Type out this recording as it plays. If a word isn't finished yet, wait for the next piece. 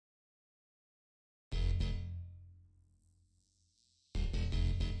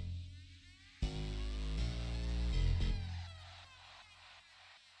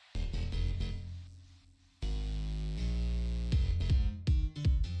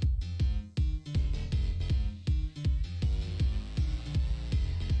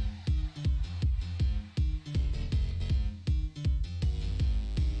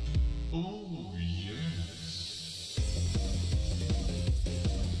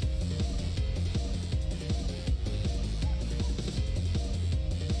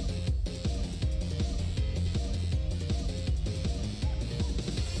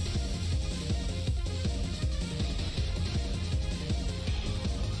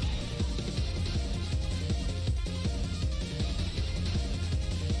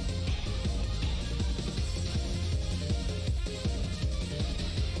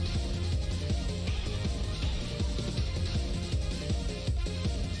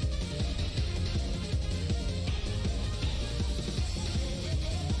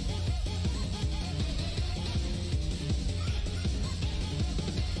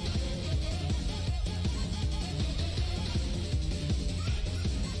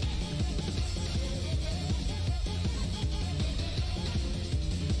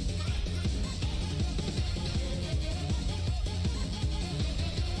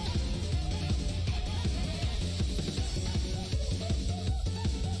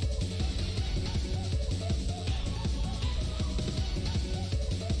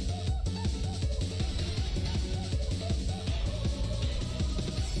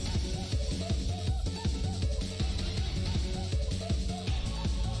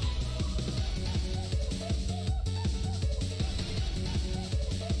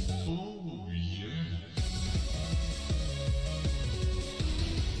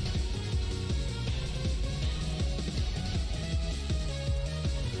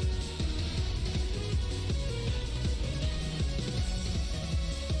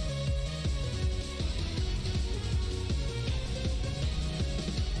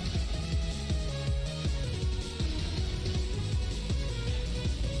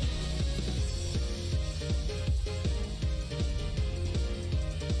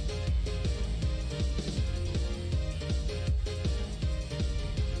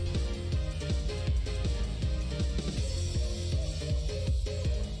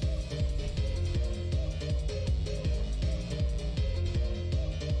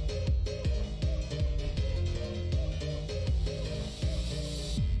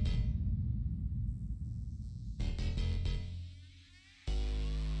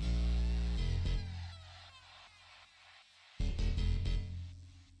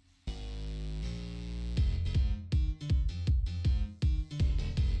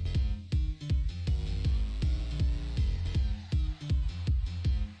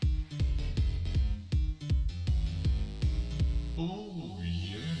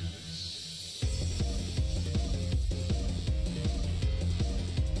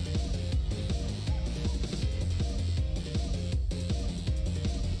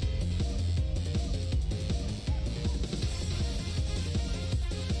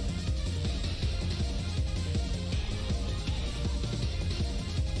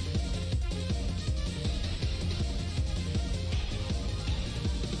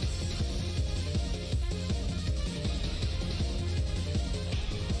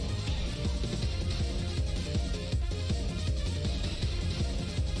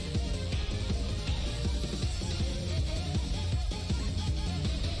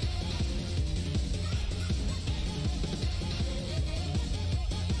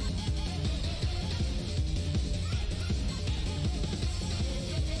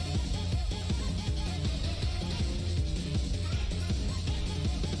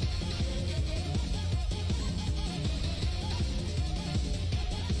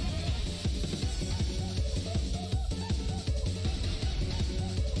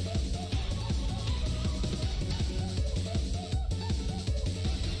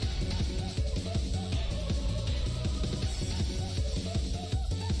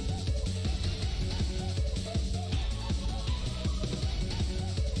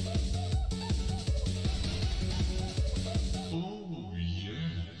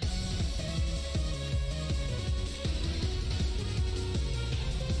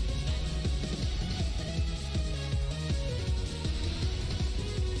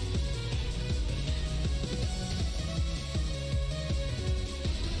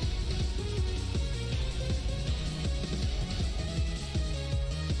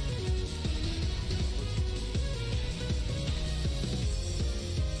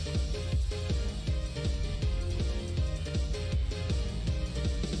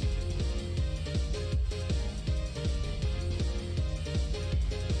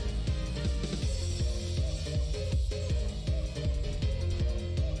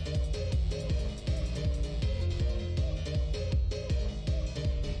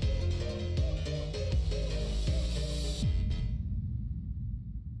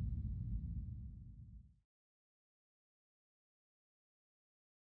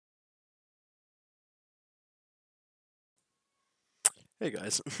Hey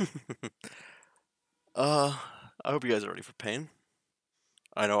guys. uh, I hope you guys are ready for pain.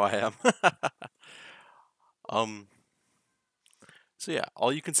 I know I am. um, so yeah,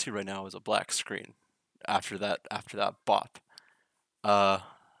 all you can see right now is a black screen after that bop. Uh,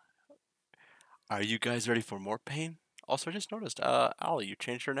 are you guys ready for more pain? Also, I just noticed, Ali, you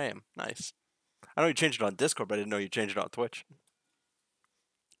changed your name. Nice. I know you changed it on Discord, but I didn't know you changed it on Twitch.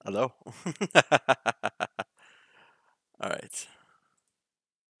 Hello. All right.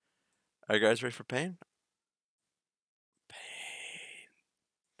 Are you guys ready for pain? Pain.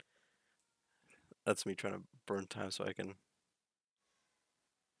 That's me trying to burn time so I can.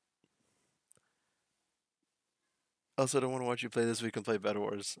 Also, I don't want to watch you play this week and play Bed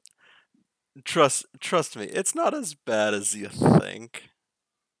Wars. Trust me, it's not as bad as you think.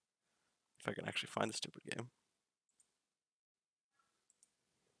 If I can actually find the stupid game.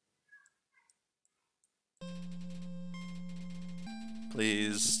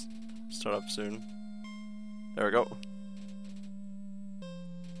 Please start up soon. There we go.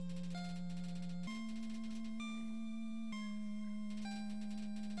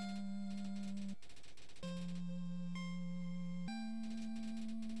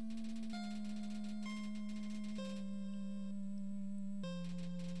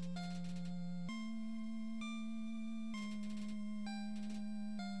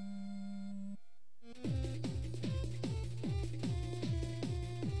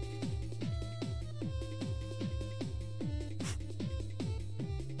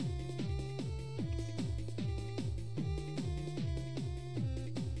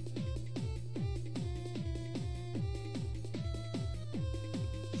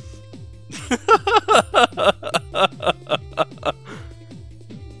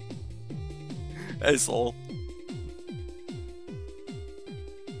 Hey, Soul.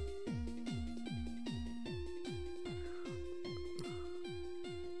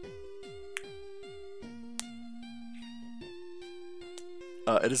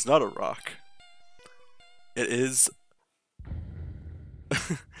 It is not a rock. It is.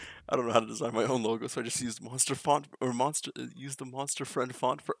 I don't know how to design my own logo, so I just used monster font or monster. Use the monster friend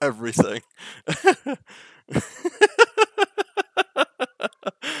font for everything.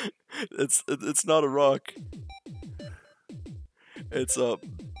 It's not a rock. It's a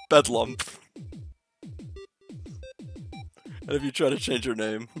bedlamp. And if you try to change your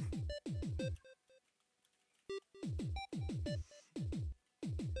name,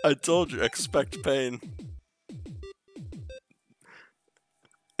 I told you, expect pain.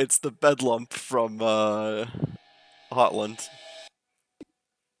 It's the bedlamp from Hotland.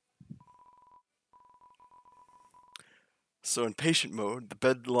 So in patient mode, the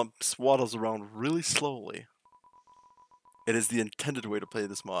bedlamp waddles around really slowly. It is the intended way to play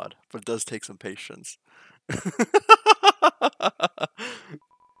this mod, but it does take some patience.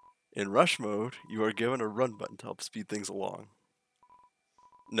 In rush mode, you are given a run button to help speed things along.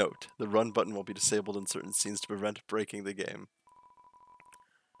 Note, the run button will be disabled in certain scenes to prevent breaking the game.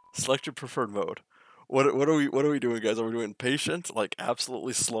 Select your preferred mode. What are we doing, guys? Are we doing patient, like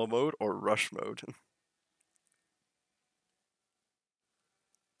absolutely slow mode, or rush mode?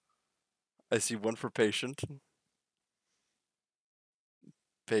 I see one for patient.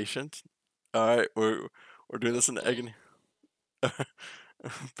 Patient. All right, we're doing this in agony.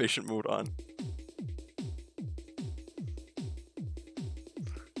 Patient mode on.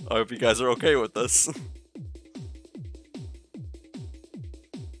 I hope you guys are okay with this.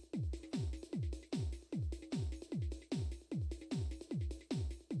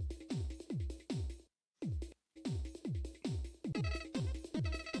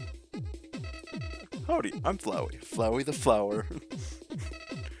 Howdy, I'm Flowey. Flowey the flower.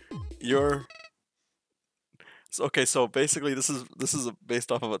 You're okay. So basically, this is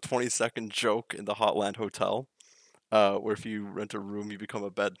based off of a 20-second joke in the Hotland Hotel, where if you rent a room, you become a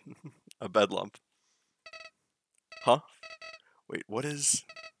bedlamp. Huh? Wait, what is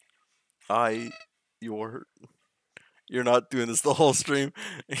I? You're you're not doing this the whole stream.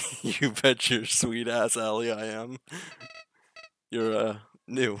 You bet your sweet ass Allie I am. You're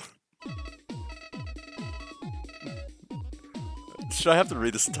new. Should I have to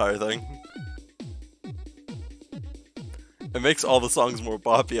read this entire thing? It makes all the songs more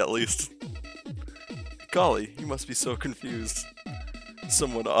boppy, at least. Golly, you must be so confused.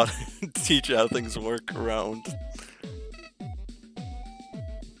 Someone ought to teach you how things work around.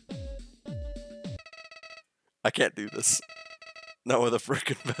 I can't do this. Not with a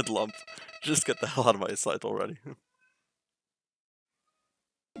frickin' bedlamp. Just get the hell out of my sight already.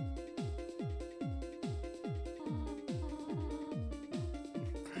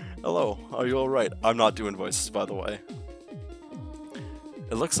 Hello, are you alright? I'm not doing voices, by the way.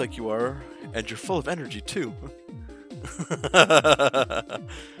 It looks like you are, and you're full of energy too.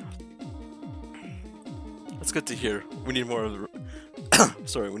 That's good to hear. We need more of the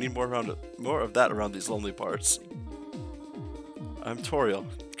sorry, we need more of that around these lonely parts. I'm Toriel,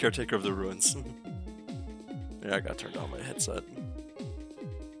 caretaker of the ruins. Yeah, I gotta turn down my headset.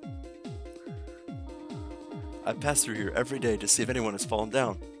 I pass through here every day to see if anyone has fallen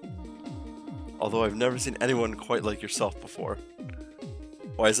down. Although I've never seen anyone quite like yourself before.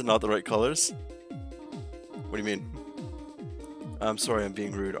 Why is it not the right colors? What do you mean? I'm sorry I'm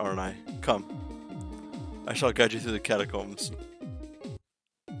being rude, aren't I? Come. I shall guide you through the catacombs.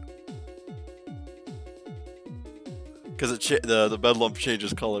 Because the bedlamp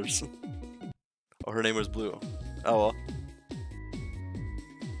changes colors. Oh, her name was Blue. Oh well.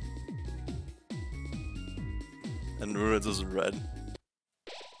 And Ruins is red.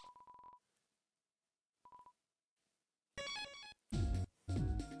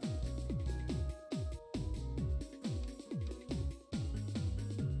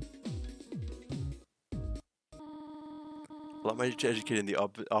 Allow me to educate in the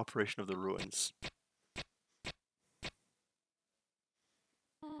operation of the ruins.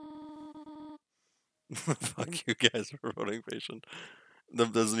 Fuck you guys for voting patient.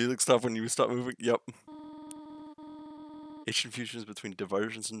 Does the music stop when you stop moving? Yep. Ancient fusions between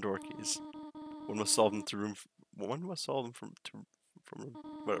diversions and door keys. One must solve them through room. One must solve them from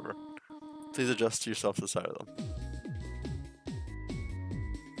whatever. Please adjust yourself to the side of them.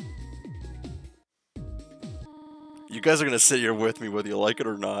 You guys are gonna sit here with me whether you like it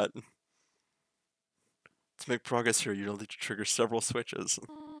or not. To make progress here, you'll need to trigger several switches.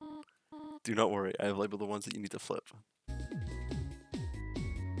 Do not worry, I have labeled the ones that you need to flip.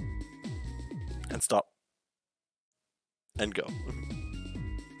 And stop. And go.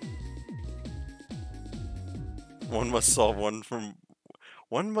 One must solve them from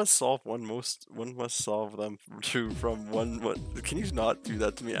one. What? Can you not do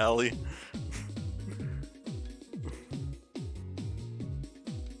that to me, Allie?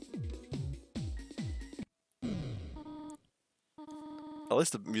 At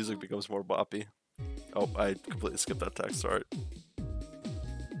least the music becomes more boppy. Oh, I completely skipped that text, sorry.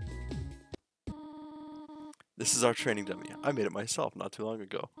 This is our training dummy. I made it myself not too long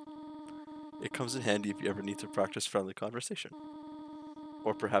ago. It comes in handy if you ever need to practice friendly conversation.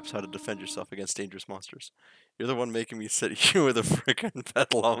 Or perhaps how to defend yourself against dangerous monsters. You're the one making me sit here with a frickin'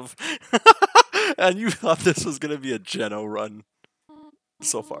 bedlamp. And you thought this was gonna be a Geno run.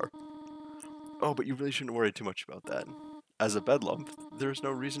 So far. Oh, but you really shouldn't worry too much about that. As a bedlamp, there is no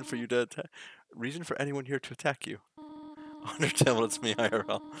reason for anyone here to attack you. Undertale, it's me,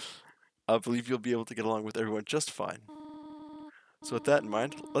 IRL. I believe you'll be able to get along with everyone just fine. So with that in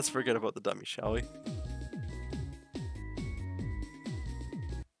mind, let's forget about the dummy, shall we?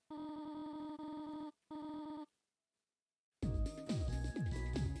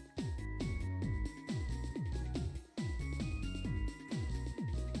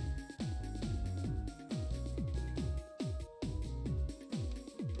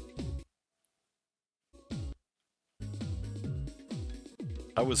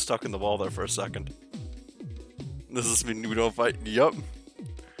 I was stuck in the wall there for a second. This is we don't fight. Yup.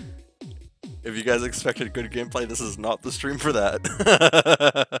 If you guys expected good gameplay, this is not the stream for that.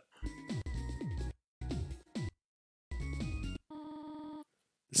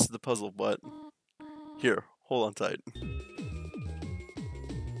 This is the puzzle, but here, hold on tight.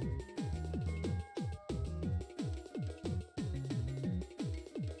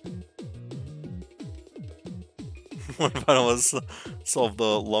 One final was solve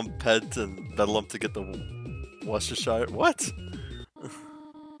the lump pet and that lump to get the Worcestershire. What?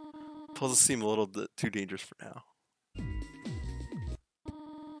 Puzzles seem a little bit too dangerous for now.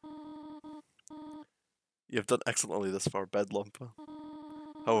 You have done excellently this far, Bedlump.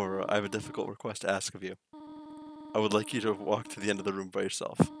 However, I have a difficult request to ask of you. I would like you to walk to the end of the room by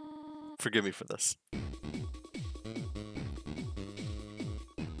yourself. Forgive me for this.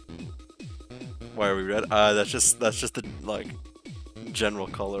 Why are we red? That's just the like general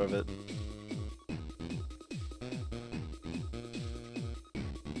color of it.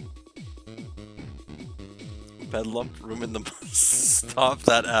 Bedlamp room in the stop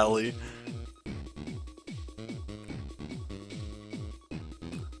that alley.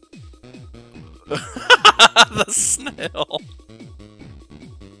 The snail.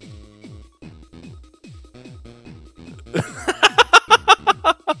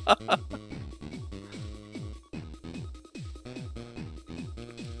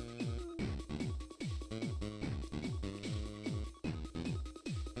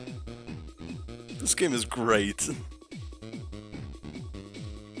 This game is great.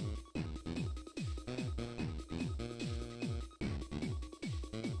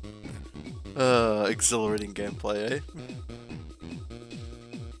 Exhilarating gameplay, eh?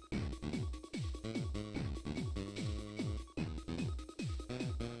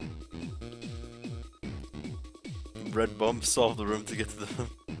 Red bump, solve the room to get to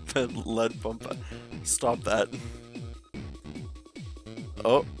the lead bump. Stop that.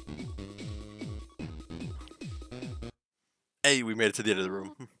 Oh. Hey, we made it to the end of the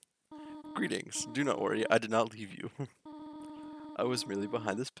room. Greetings. Do not worry, I did not leave you. I was merely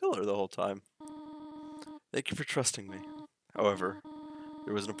behind this pillar the whole time. Thank you for trusting me. However,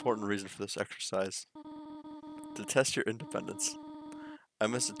 there was an important reason for this exercise. To test your independence. I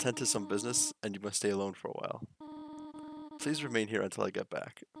must attend to some business, and you must stay alone for a while. Please remain here until I get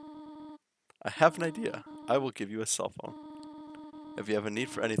back. I have an idea. I will give you a cell phone. If you have a need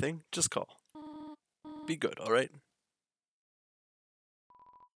for anything, just call. Be good, alright?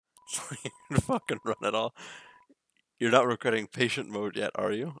 So you're gonna fucking run it all. You're not regretting patient mode yet,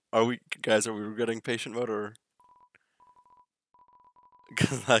 are you? Are we, guys, are we regretting patient mode, or?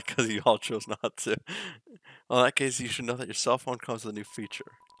 Because you all chose not to. Well, in that case, you should know that your cell phone comes with a new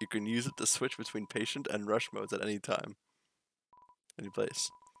feature. You can use it to switch between patient and rush modes at any time. Any place.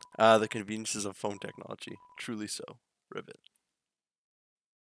 The conveniences of phone technology. Truly so. Rivet.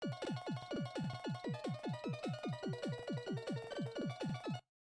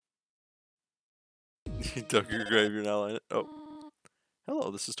 You dug your grave, you're now in it. Oh.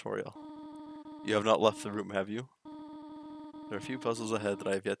 Hello, this is Toriel. You have not left the room, have you? There are a few puzzles ahead that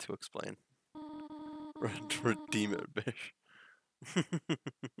I have yet to explain. Redeem it, bitch.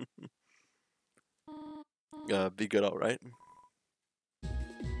 Be good, alright?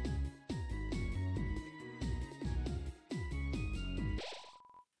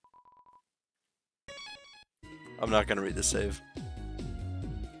 I'm not gonna read the save.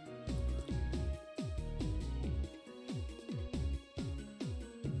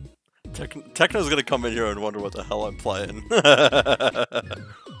 Techno's gonna come in here and wonder what the hell I'm playing.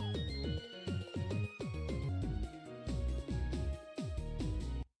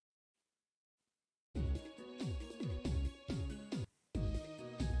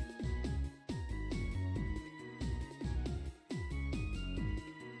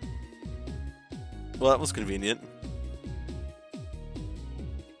 Well, that was convenient.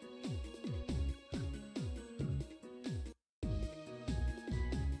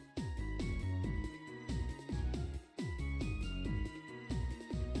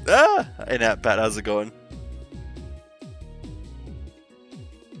 Ah! Hey, Natbat, how's it going?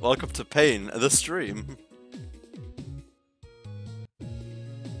 Welcome to Pain, the stream.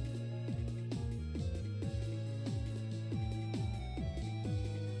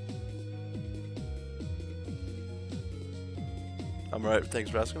 I'm alright, thanks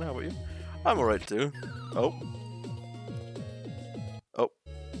for asking. How about you? I'm alright too. Oh. Oh.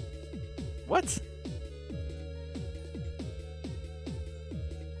 What?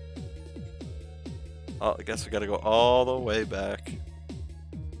 Oh, I guess we gotta go all the way back.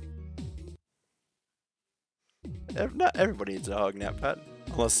 Not everybody needs a hug, Natpat.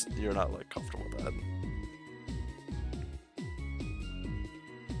 Unless you're not, like, comfortable with that.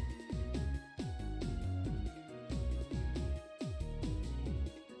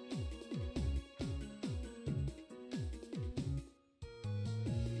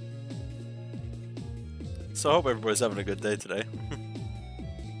 So I hope everybody's having a good day today.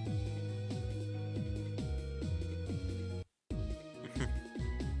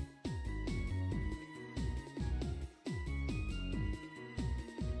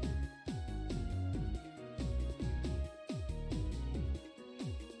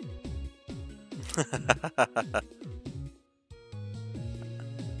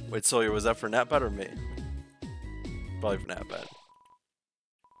 Wait, Sawyer, was that for Natbat or me? Probably for Natbat.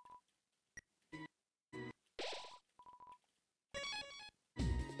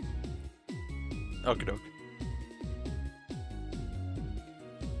 Okie doke.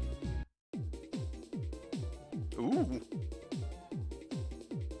 Ooh.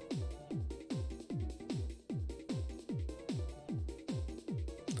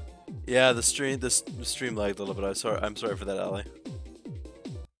 Yeah, the stream lagged a little bit. I'm sorry for that, Ali.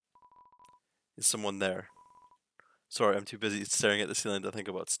 Is someone there? Sorry, I'm too busy staring at the ceiling to think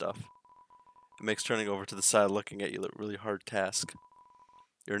about stuff. It makes turning over to the side looking at you a really hard task.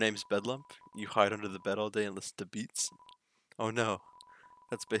 Your name's Bedlump? You hide under the bed all day and listen to beats? Oh no,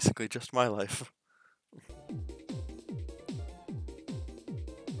 that's basically just my life.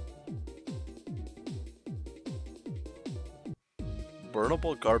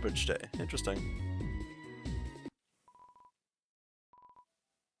 Burnable garbage day. Interesting.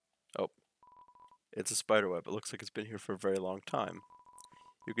 Oh. It's a spider web. It looks like it's been here for a very long time.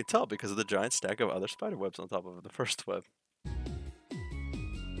 You can tell because of the giant stack of other spider webs on top of the first web.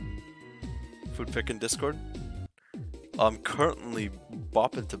 Food pick in Discord? I'm currently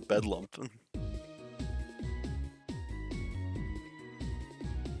bopping to Bedlump.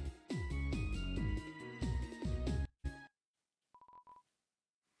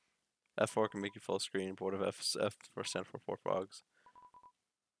 F4 can make you full screen. Board of F4 stand for 4 frogs.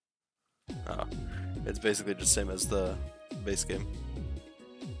 Oh. It's basically just the same as the base game.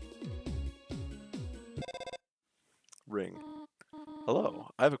 Ring. Hello,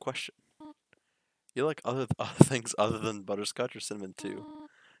 I have a question. You like other things other than butterscotch or cinnamon too?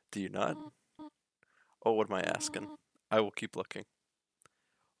 Do you not? Oh, what am I asking? I will keep looking.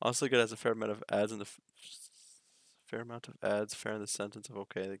 Honestly, it has a fair amount of ads in the fair amount of ads. Fair in the sentence of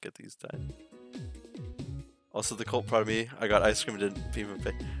okay, they get these done. Also, the cult proud of me. I got ice cream and didn't even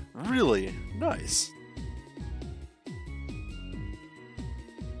pay. Really nice.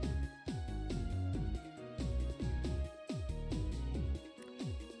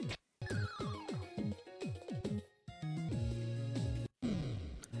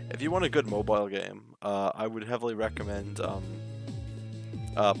 If you want a good mobile game, I would heavily recommend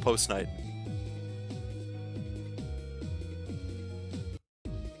Post Night.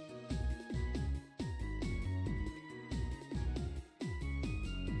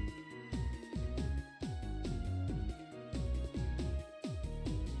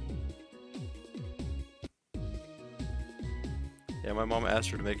 Yeah, my mom asked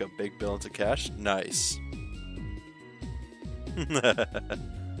her to make a big bill into cash. Nice.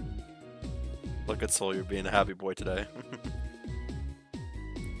 Look at Soul, you're being a happy boy today.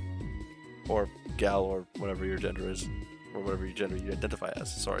 Or gal, or whatever your gender is. Or whatever your gender you identify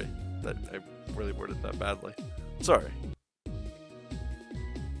as. Sorry. I really worded that badly. Sorry.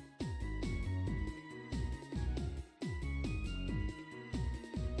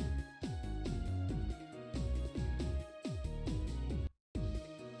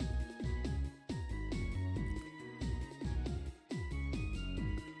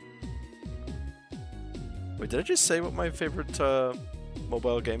 Wait, did I just say what my favorite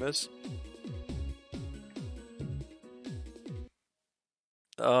mobile game is?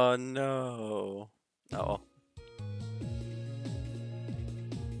 No. Oh.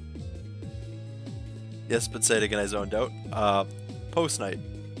 Yes, but say it again, I zoned out. Post Night.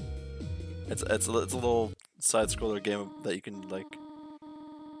 It's a little side scroller game that you can like.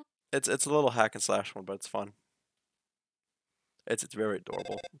 It's a little hack and slash one, but it's fun. It's very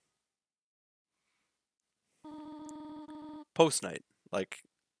adorable. Post Night, like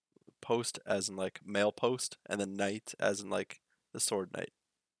post as in like mail post, and then knight as in like the sword knight.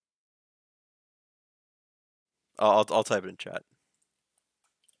 I'll type it in chat.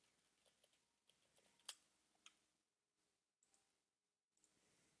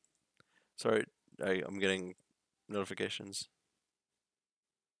 Sorry, I'm getting notifications.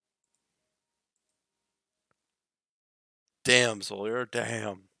 Damn, Sawyer,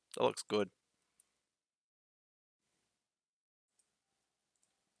 damn. That looks good.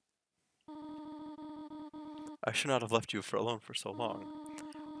 I should not have left you alone for so long.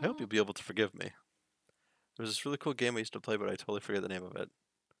 I hope you'll be able to forgive me. There was this really cool game I used to play, but I totally forget the name of it.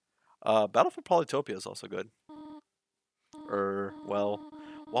 Battle for Polytopia is also good. Well,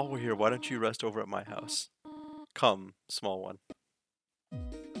 while we're here, why don't you rest over at my house? Come, small one.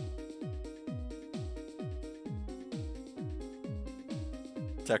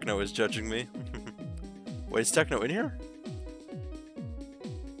 Techno is judging me. Wait, is Techno in here?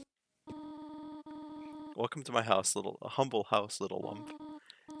 Welcome to my house, a humble house, little lump.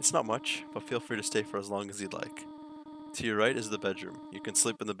 It's not much, but feel free to stay for as long as you'd like. To your right is the bedroom. You can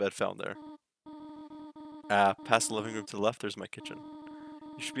sleep in the bed found there. Past the living room to the left, there's my kitchen.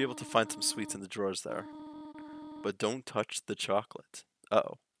 You should be able to find some sweets in the drawers there. But don't touch the chocolate.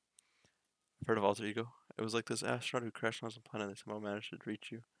 Uh-oh. I've heard of Alter Ego. It was like this astronaut who crashed on some planet and they somehow managed to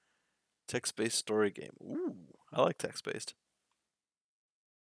reach you. Text-based story game. Ooh, I like text-based.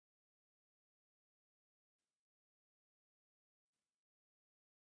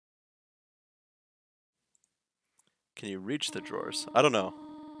 Can you reach the drawers? I don't know.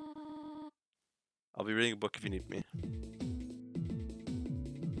 I'll be reading a book if you need me.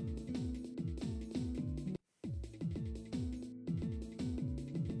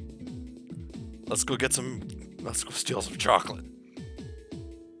 Let's go steal some chocolate.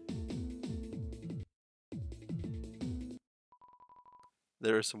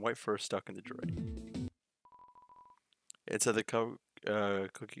 There is some white fur stuck in the drawer. Inside the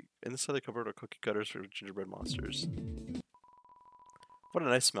inside the cupboard are cookie cutters for gingerbread monsters. What a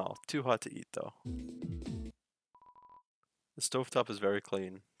nice smell. Too hot to eat though. The stovetop is very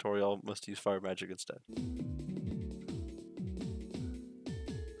clean. Toriel must use fire magic instead.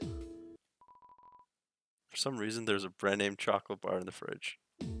 For some reason, there's a brand name chocolate bar in the fridge.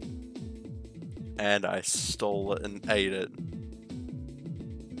 And I stole it and ate it.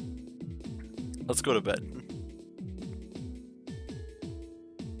 Let's go to bed.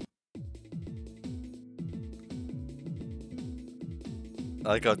 I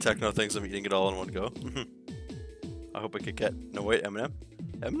like how Techno thinks I'm eating it all in one go. I hope I could get... No, wait, M&M?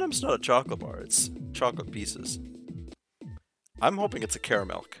 M&M's not a chocolate bar, it's chocolate pieces. I'm hoping it's a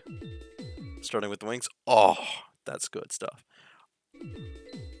caramel. Starting with the wings. Oh, that's good stuff. I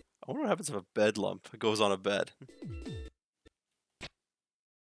wonder what happens if a bed lump goes on a bed.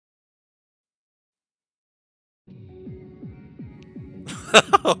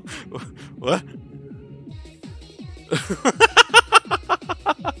 What?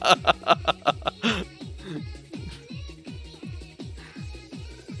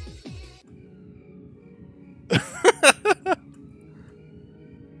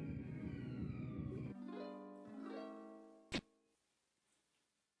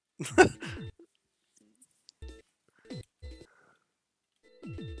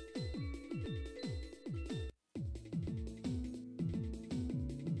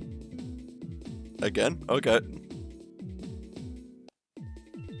 Again? Okay.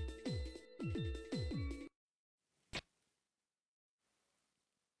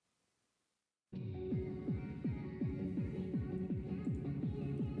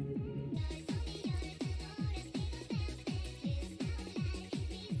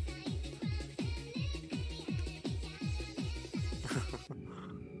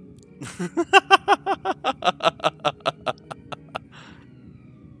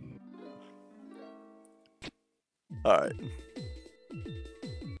 Alright.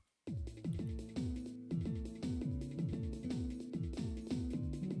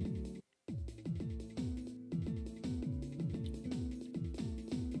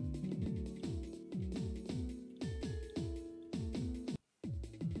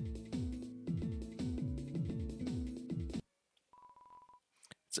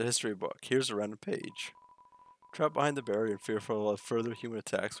 It's a history book. Here's a random page. Trapped behind the barrier and fearful of further human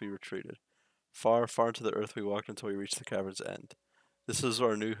attacks, we retreated. Far, far into the earth we walked until we reached the cavern's end. This is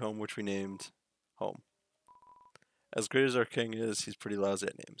our new home, which we named home. As great as our king is, he's pretty lousy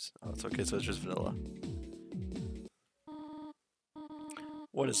at names. Oh, it's okay, so it's just vanilla.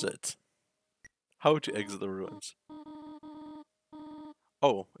 What is it? How to exit the ruins.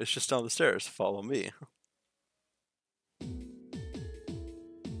 Oh, it's just down the stairs. Follow me.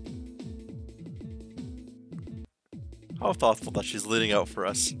 How thoughtful that she's leading out for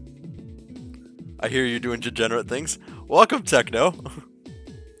us. I hear you doing degenerate things. Welcome, Techno.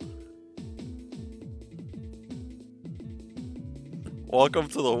 Welcome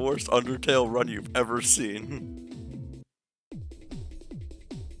to the worst Undertale run you've ever seen.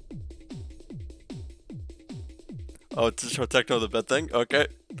 Oh, to show Techno the bed thing? Okay.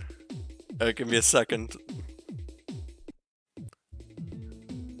 Give me a second.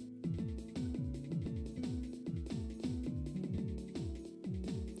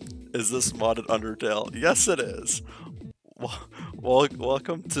 Is this modded Undertale? Yes, it is.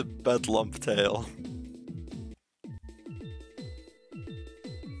 Welcome to Bedlump Tale.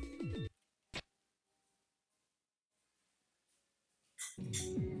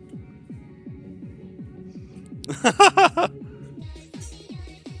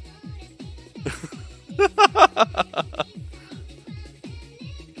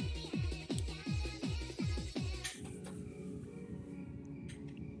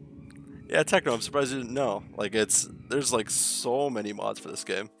 Yeah, Techno, I'm surprised you didn't know. Like, there's like so many mods for this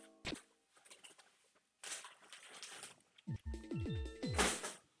game.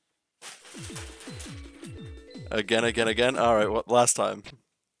 Again. Alright, what last time?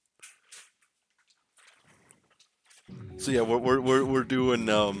 So yeah, we're doing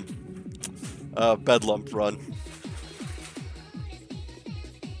Bedlump run.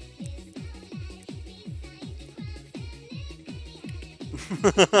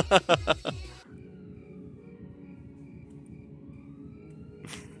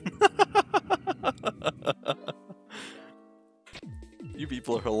 You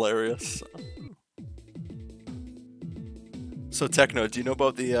people are hilarious. So Techno, do you know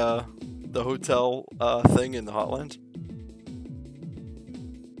about the hotel thing in the Hotland?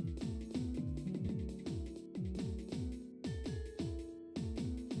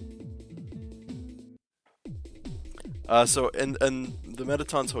 So in the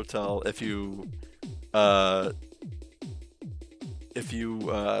Metatons Hotel, if you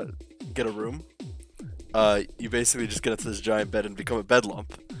get a room, you basically just get into this giant bed and become a bed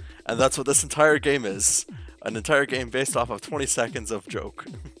lump. And that's what this entire game is. An entire game based off of 20 seconds of joke.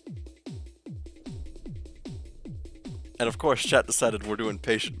 And of course, chat decided we're doing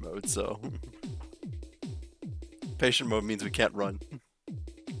patient mode, so... patient mode means we can't run.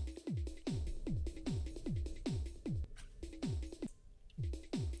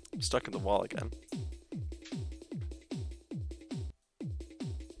 I'm stuck in the wall again.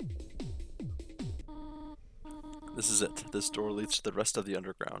 This is it. This door leads to the rest of the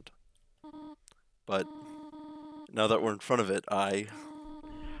underground. But now that we're in front of it,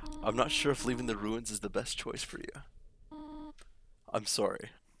 I'm not sure if leaving the ruins is the best choice for you. I'm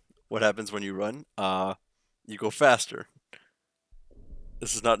sorry. What happens when you run? You go faster.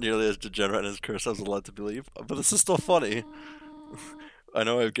 This is not nearly as degenerate as Curse I was led to believe, but this is still funny. I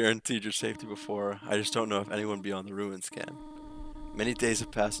know I've guaranteed your safety before, I just don't know if anyone beyond the ruins can. Many days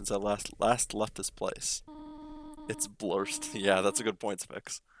have passed since I last left this place. It's blurst. Yeah, that's a good point,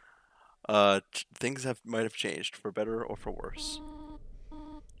 Specs. Things might have changed, for better or for worse.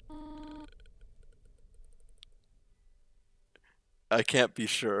 I can't be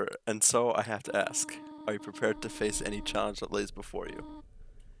sure, and so I have to ask, are you prepared to face any challenge that lays before you?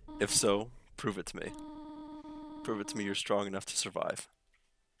 If so, prove it to me. Prove it to me you're strong enough to survive.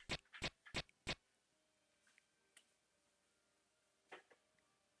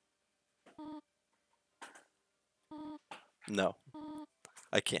 No,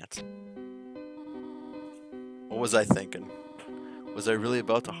 I can't. What was I thinking? Was I really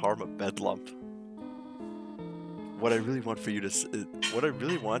about to harm a bed lump? What I really want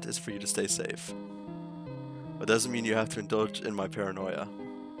is for you to stay safe. But doesn't mean you have to indulge in my paranoia.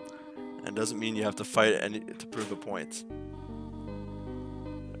 And doesn't mean you have to fight to prove a point.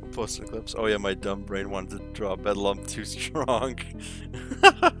 Posting clips. Oh yeah, my dumb brain wanted to draw a bed lump too strong.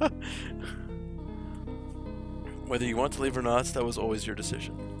 Whether you want to leave or not, that was always your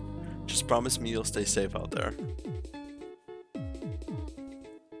decision. Just promise me you'll stay safe out there.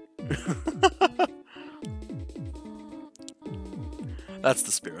 That's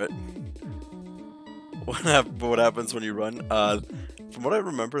the spirit. What happens when you run? From what I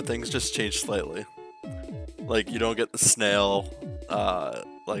remember, things just change slightly. Like, you don't get the snail,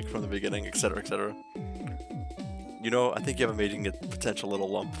 like, from the beginning, etc., etc. You know, I think you have a mating potential little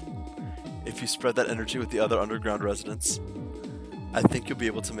lump. If you spread that energy with the other underground residents, I think you'll be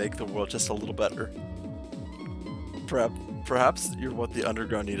able to make the world just a little better. Perhaps you're what the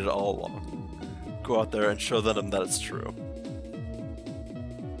underground needed all along. Go out there and show them that it's true.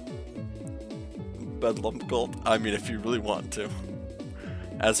 Bedlam Gold. I mean, if you really want to.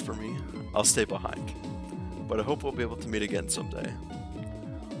 As for me, I'll stay behind. But I hope we'll be able to meet again someday.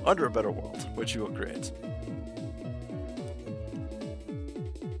 Under a better world, which you will create.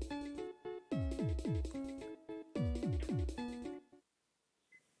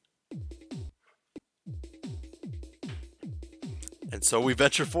 And so we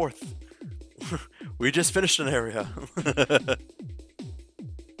venture forth. We just finished an area.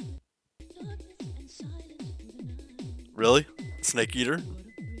 Really? Snake Eater?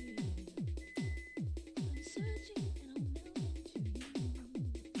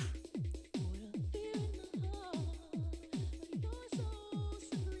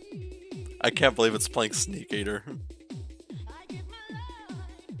 I can't believe it's playing Snake Eater.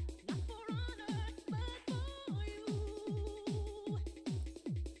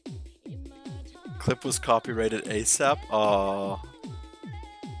 Clip was copyrighted ASAP? Aw.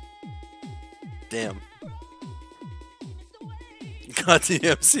 Damn. Got the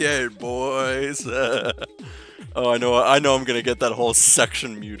MCA, boys. Oh, I know I'm gonna get that whole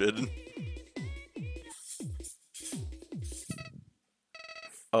section muted.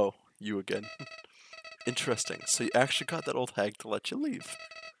 Oh, you again. Interesting. So you actually got that old hag to let you leave.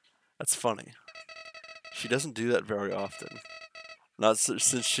 That's funny. She doesn't do that very often. Not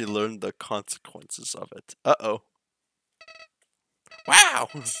since she learned the consequences of it. Uh-oh. Wow!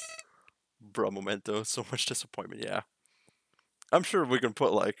 Bruh, momento. So much disappointment, yeah. I'm sure we can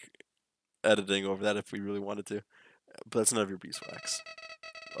put, like, editing over that if we really wanted to. But that's none of your beeswax.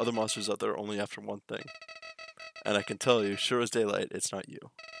 Other monsters out there are only after one thing. And I can tell you, sure as daylight, it's not you.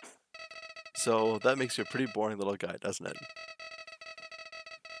 So that makes you a pretty boring little guy, doesn't it?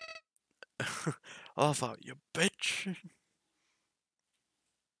 All about you, bitch.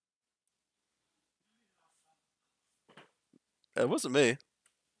 It wasn't me.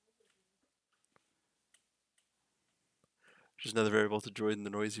 Just another variable to join the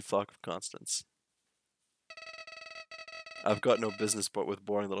noisy flock of constants. I've got no business but with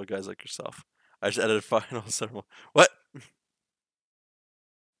boring little guys like yourself. I just edited final several. What?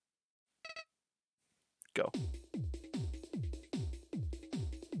 Go.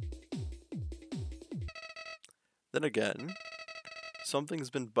 Then again, something's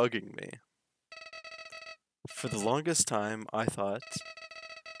been bugging me. For the longest time, I thought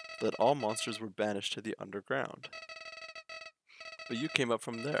that all monsters were banished to the underground. But you came up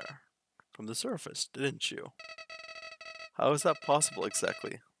from there, from the surface, didn't you? How is that possible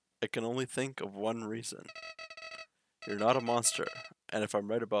exactly? I can only think of one reason. You're not a monster, and if I'm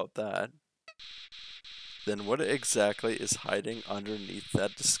right about that, then what exactly is hiding underneath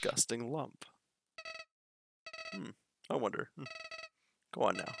that disgusting lump? I wonder. Go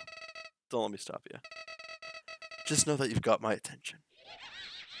on now. Don't let me stop you. Just know that you've got my attention.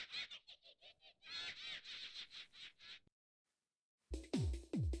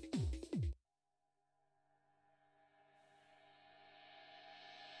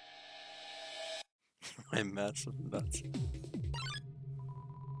 My massive nuts.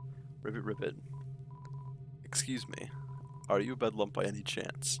 Ribbit, ribbit. Excuse me. Are you a bedlamp by any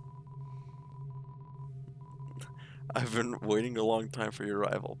chance? I've been waiting a long time for your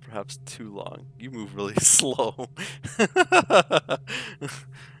arrival, perhaps too long. You move really slow. A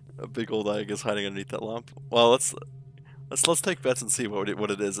big old egg is hiding underneath that lump. Well, let's take bets and see what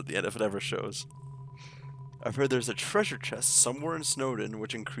it is at the end if it ever shows. I've heard there's a treasure chest somewhere in Snowdin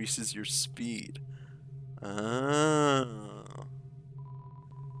which increases your speed. Oh.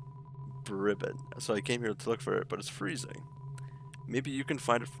 Bribbit. So I came here to look for it, but it's freezing. Maybe you can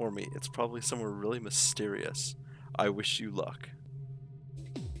find it for me. It's probably somewhere really mysterious. I wish you luck.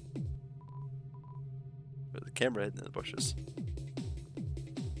 There's the camera hidden in the bushes.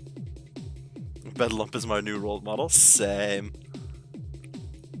 Bedlamp is my new role model. Same.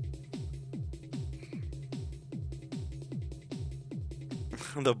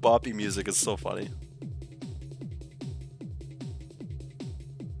 The boppy music is so funny.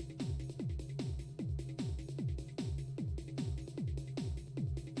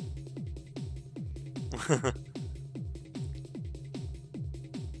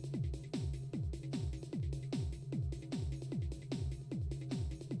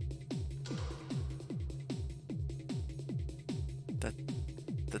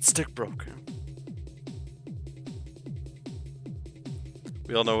 That stick broke.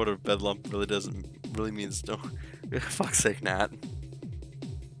 We all know what a bedlamp really means. No, fuck's sake, Nat.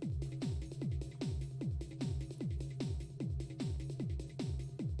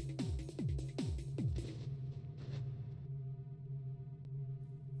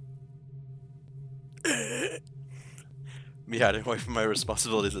 Me hiding away from my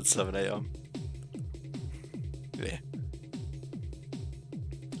responsibilities at 7 a.m. Yeah.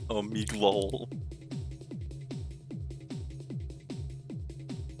 Oh, me lol.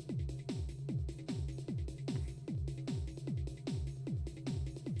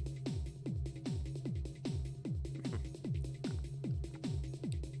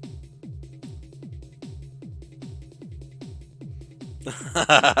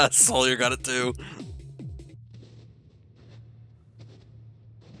 Sawyer got it too.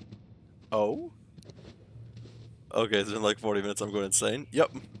 Oh? Okay, it's been like 40 minutes, I'm going insane.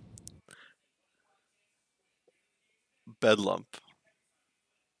 Yep. Bedlamp.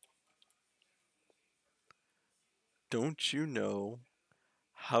 Don't you know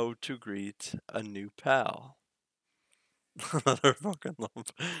how to greet a new pal? Another fucking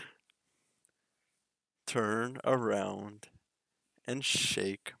lump. Turn around and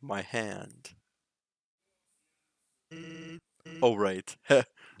shake my hand. Oh, right.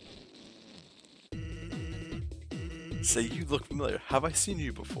 Say you look familiar. Have I seen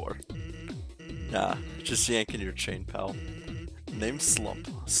you before? Nah, just yanking your chain, pal. Name Slump.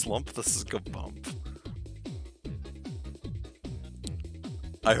 Slump, this is good bump.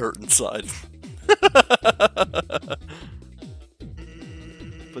 I hurt inside.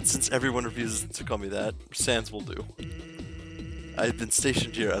 But since everyone refuses to call me that, Sans will do. I've been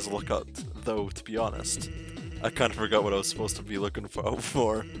stationed here as a lookout, though, to be honest, I kind of forgot what I was supposed to be looking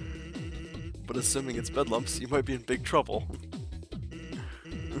for. But assuming it's bedlamps, you might be in big trouble.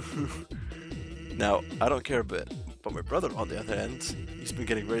 Now, I don't care a bit, but my brother, on the other hand, he's been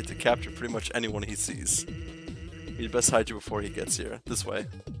getting ready to capture pretty much anyone he sees. We'd best hide you before he gets here. This way.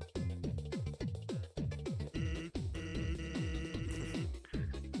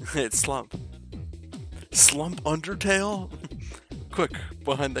 It's Slump. Slump Undertale? Quick,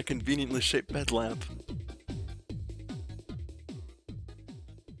 behind that conveniently shaped bed lamp.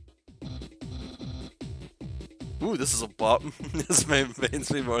 Ooh, this is a bop. This pains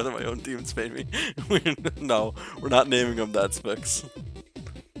me more than my own demons pain me. No, we're not naming them that, Spix.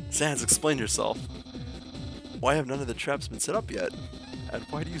 Sans, explain yourself. Why have none of the traps been set up yet? And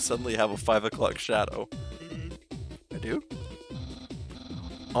why do you suddenly have a 5 o'clock shadow? I do?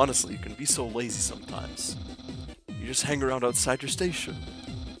 Honestly, you can be so lazy sometimes. You just hang around outside your station.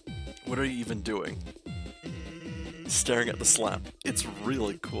 What are you even doing? Staring at this lamp. It's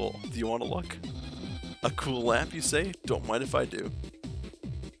really cool. Do you want to look? A cool lamp, you say? Don't mind if I do.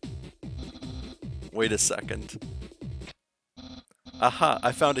 Wait a second. Aha,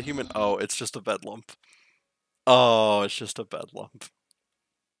 I found a human. Oh, it's just a bed lump. Oh, it's just a bed lump.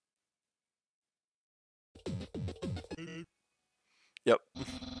 Yep.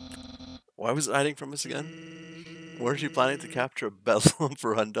 Why was it hiding from us again? Weren't you planning to capture a bed lump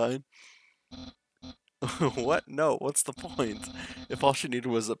for Undyne? What? No, what's the point? If all she needed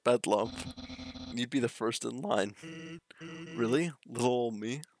was a bed lump, you'd be the first in line. Really? Little old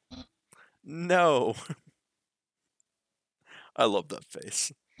me? No! I love that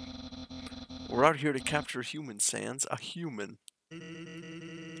face. We're out here to capture human, Sans. A human.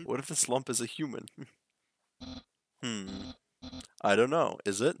 What if this lump is a human? I don't know.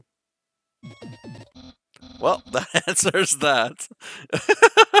 Is it? Well, that answers that.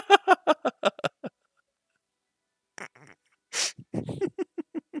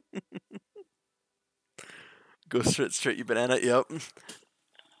 Go straight, you banana. Yep.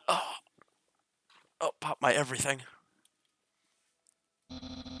 Oh, pop my everything.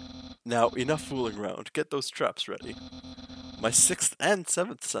 Now, enough fooling around. Get those traps ready. My 6th and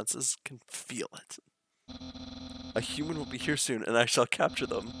 7th senses can feel it. A human will be here soon, and I shall capture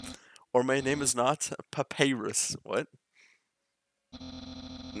them. Or my name is not Papyrus. What?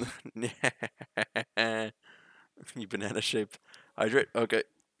 You banana shape. Hydrate. Okay.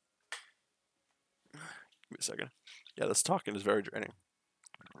 Give me a second. Yeah, this talking is very draining.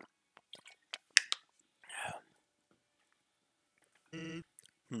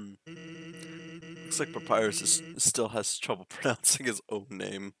 Looks like Papyrus still has trouble pronouncing his own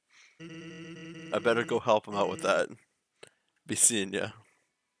name. I better go help him out with that. Be seeing ya.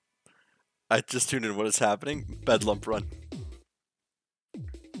 I just tuned in. What is happening? Bedlump run.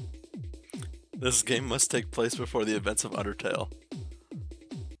 This game must take place before the events of Undertale.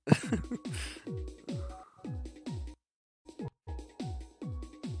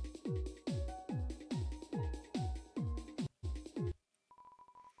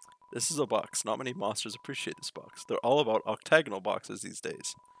 This is a box. Not many monsters appreciate this box. They're all about octagonal boxes these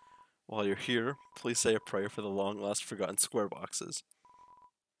days. While you're here, please say a prayer for the long-lost forgotten square boxes.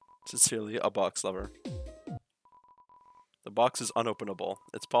 Sincerely, a box lover. The box is unopenable.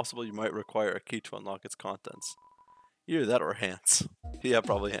 It's possible you might require a key to unlock its contents. Either that or hands. Yeah,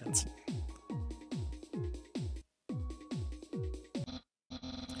 probably hands.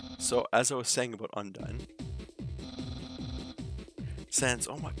 So, as I was saying about Undyne... Sans,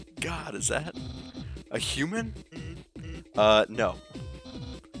 oh my god, is that a human? No.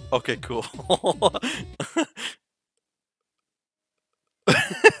 Okay, cool.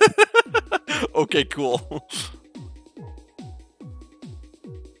 Okay, cool.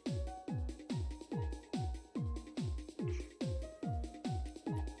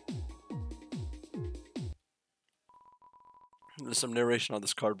 There's some narration on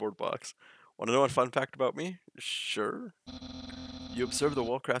this cardboard box. Want to know a fun fact about me? Sure. You observe the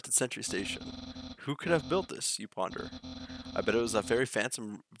well-crafted sentry station. Who could have built this, you ponder? I bet it was a very famous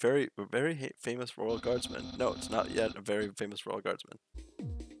royal guardsman. No, it's not yet a very famous royal guardsman.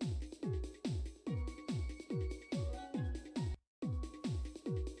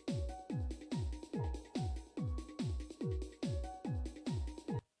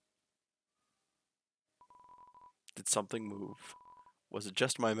 Did something move? Was it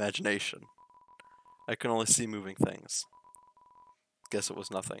just my imagination? I can only see moving things. Guess it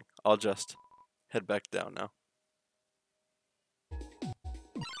was nothing. I'll just head back down now.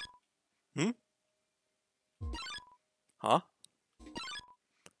 Huh?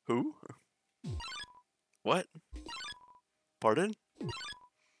 Who? What? Pardon?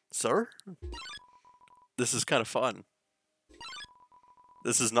 Sir? This is kind of fun.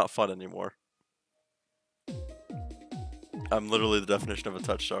 This is not fun anymore. I'm literally the definition of a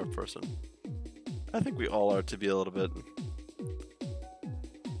touch-starved person. I think we all are, to be a little bit.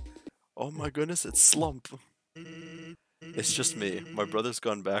 Oh my goodness, it's Slump. It's just me. My brother's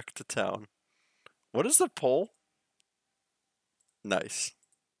gone back to town. What is the poll? Nice.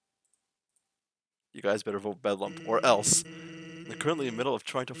 You guys better vote Bedlump, or else. I'm currently in the middle of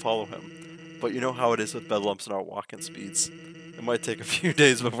trying to follow him. But you know how it is with Bedlumps and our walking speeds. It might take a few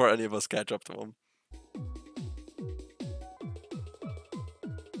days before any of us catch up to him.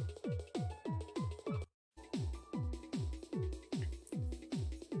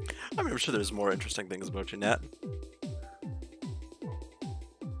 I mean, I'm sure there's more interesting things about you, Nat.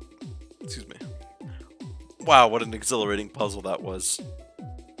 Excuse me. Wow, what an exhilarating puzzle that was.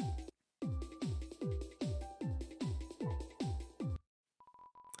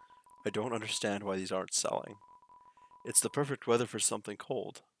 I don't understand why these aren't selling. It's the perfect weather for something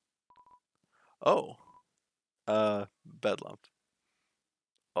cold. Oh. Bedlamp.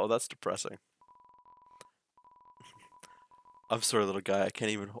 Oh, that's depressing. I'm sorry, little guy. I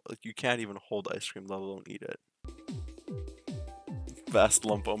can't even. You can't even hold ice cream, let alone eat it. Fast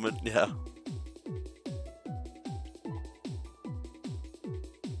lump moment. Yeah.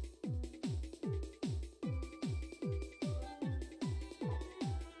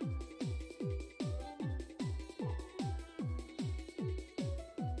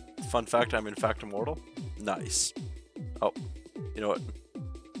 Fun fact: I'm in fact immortal. Nice. Oh, you know what?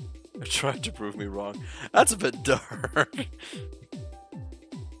 I tried to prove me wrong. That's a bit dark.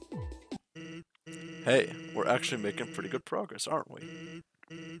 Hey, we're actually making pretty good progress, aren't we?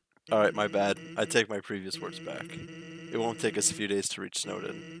 Alright, my bad. I take my previous words back. It won't take us a few days to reach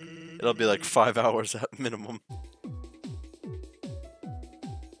Snowdon. It'll be like 5 hours at minimum.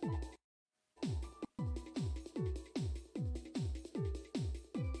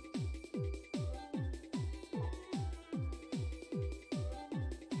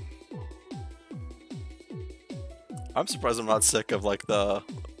 I'm surprised I'm not sick of like the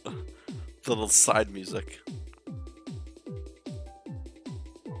little side music.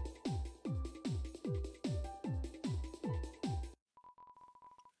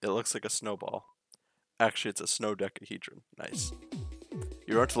 It looks like a snowball. Actually, it's a snow decahedron. Nice.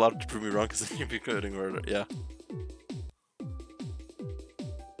 You aren't allowed to prove me wrong because then you'd be committing murder. Yeah.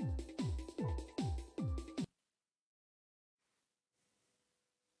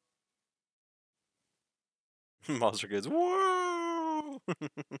 Monster Kids. Whoa!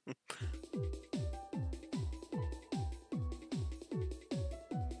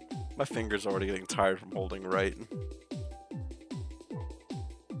 My finger's already getting tired from holding right.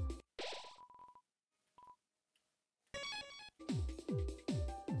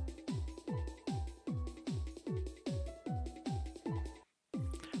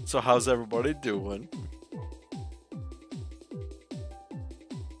 So how's everybody doing?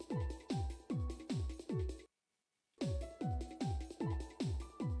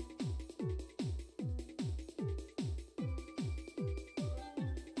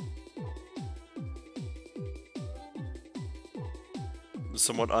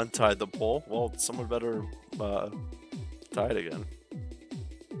 Someone untied the pole? Well, someone better tie it again.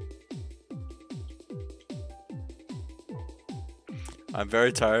 I'm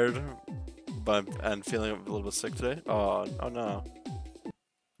very tired, but and feeling a little bit sick today. Oh no.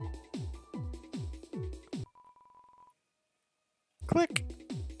 Click.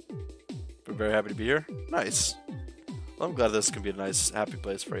 We're very happy to be here. Nice. Well, I'm glad this can be a nice, happy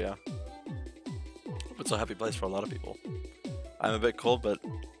place for you. Hope it's a happy place for a lot of people. I'm a bit cold, but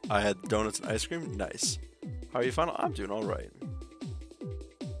I had donuts and ice cream. Nice. How are you finding? I'm doing all right.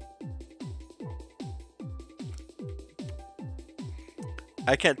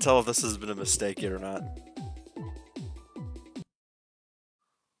 I can't tell if this has been a mistake yet or not.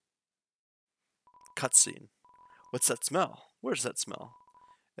 Cutscene. What's that smell? Where's that smell?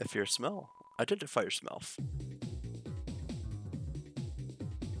 If your smell, identify your smell.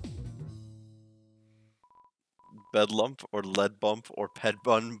 Bedlump or lead bump or ped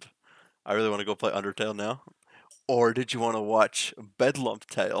bump. I really want to go play Undertale now. Or did you want to watch Bedlump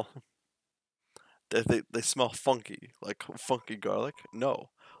Tale? They smell funky, like funky garlic. No,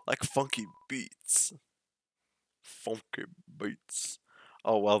 like funky beats. Funky beats.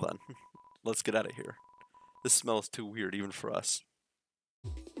 Oh well then, let's get out of here. This smells too weird even for us.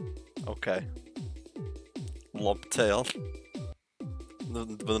 Okay. Lump tail.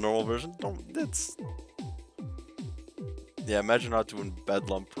 The normal version? Don't. It's. Yeah, imagine not doing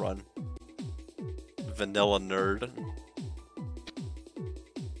Bedlump run. Vanilla nerd.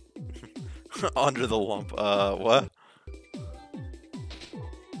 Under the lump. What?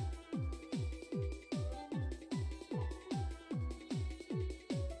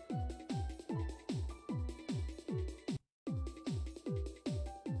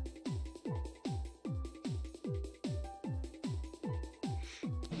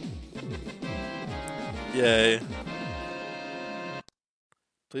 Yay.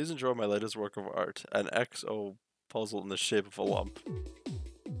 Please enjoy my latest work of art, an XO puzzle in the shape of a lump.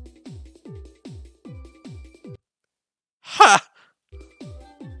 Ha!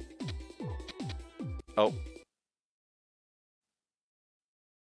 Oh.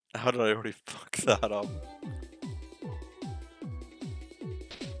 How did I already fuck that up?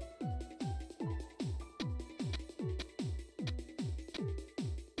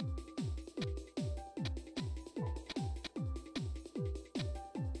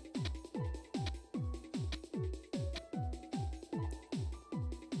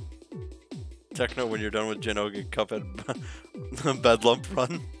 Techno when you're done with Jinogi Cuphead Bedlamp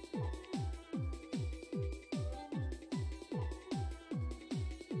run.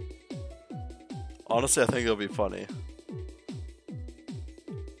 Honestly, I think it'll be funny.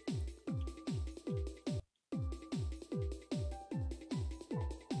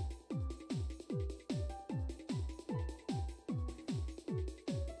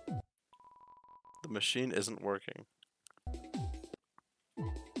 The machine isn't working.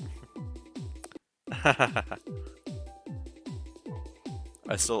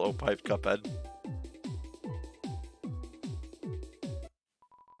 I still owe Pipe Cuphead.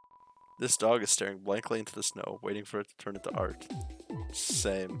 This dog is staring blankly into the snow, waiting for it to turn into art.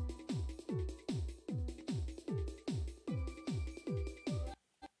 Same.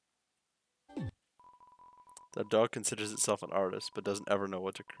 That dog considers itself an artist, but doesn't ever know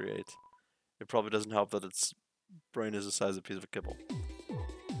what to create. It probably doesn't help that its brain is the size of a piece of a kibble.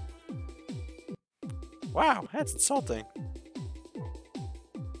 Wow, that's insulting.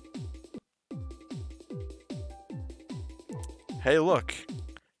 Hey, look!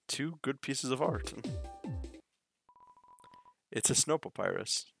 2 good pieces of art. It's a snow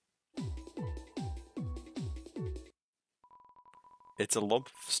papyrus. It's a lump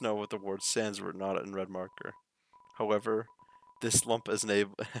of snow with the word "sans" written on it in red marker. However, this lump isn't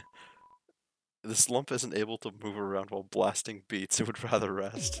able to move around while blasting beats. It would rather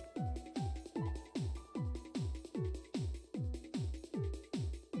rest.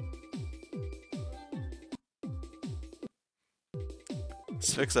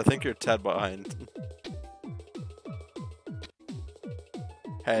 Sphinx, I think you're a tad behind.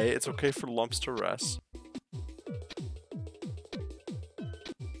 Hey, it's okay for lumps to rest.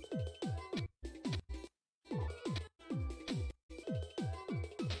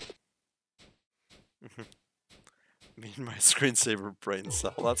 Me and my screensaver brain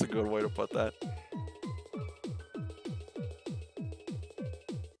cell. That's a good way to put that.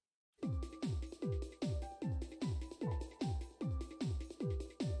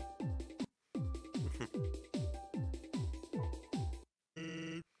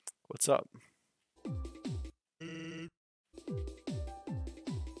 What's up?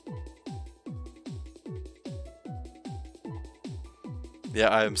 Yeah,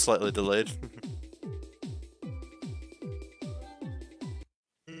 I am slightly delayed.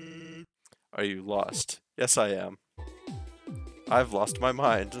 Are you lost? Yes, I am. I've lost my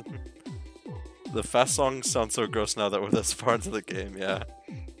mind. The fast songs sound so gross now that we're this far into the game, yeah.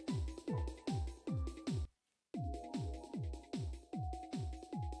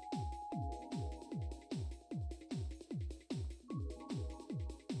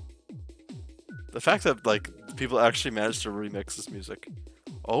 The fact that, like, people actually managed to remix this music.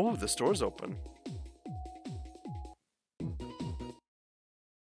 Oh, the store's open.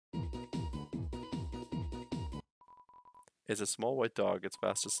 It's a small white dog. It's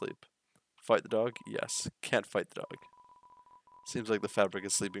fast asleep. Fight the dog? Yes. Can't fight the dog. Seems like the fabric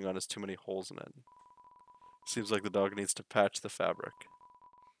it's sleeping on has too many holes in it. Seems like the dog needs to patch the fabric.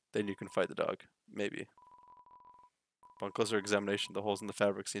 Then you can fight the dog. Maybe. Upon closer examination, the holes in the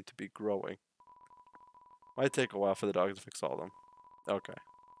fabric seem to be growing. Might take a while for the dog to fix all of them. Okay.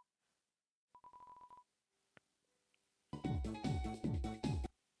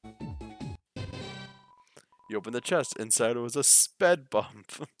 You open the chest. Inside was a sped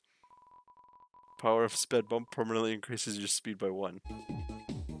bump. Power of sped bump permanently increases your speed by 1.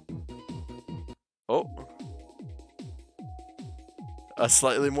 Oh. A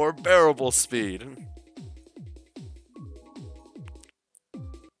slightly more bearable speed.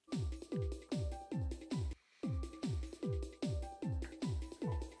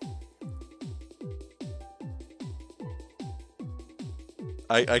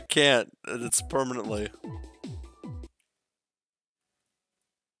 I can't. It's permanently.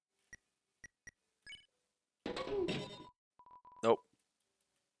 Nope.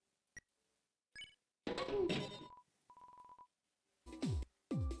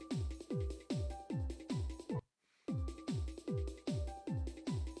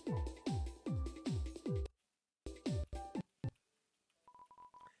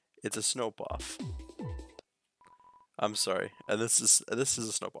 It's a snow buff. I'm sorry, and this is a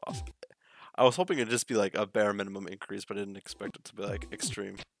snow buff. I was hoping it'd just be like a bare minimum increase, but I didn't expect it to be like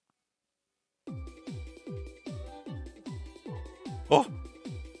extreme. Oh!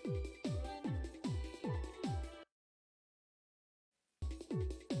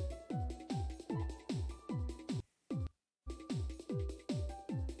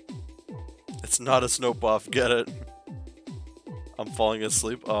 It's not a snow buff, get it? I'm falling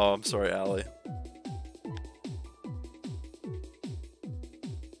asleep. Oh, I'm sorry, Allie.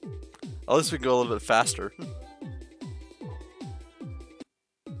 At least we can go a little bit faster.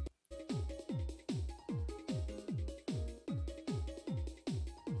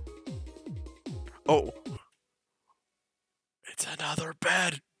 Oh, it's another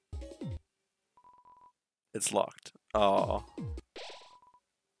bed. It's locked. Oh.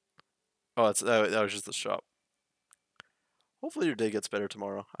 Oh, that was just the shop. Hopefully your day gets better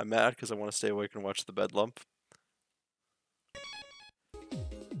tomorrow. I'm mad because I want to stay awake and watch the bed lump.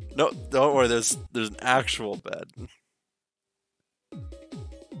 No, don't worry. There's an actual bed.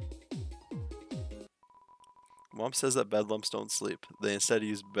 Mom says that bedlumps don't sleep. They instead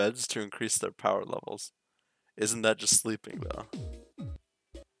use beds to increase their power levels. Isn't that just sleeping, though?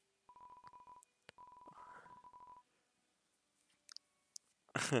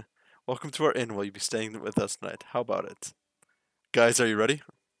 Welcome to our inn. Will you be staying with us tonight? How about it? Guys, are you ready?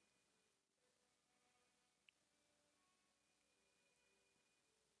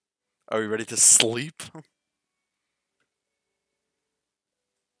 Are we ready to sleep?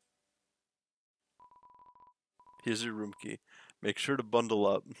 Here's your room key. Make sure to bundle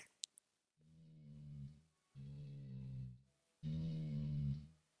up.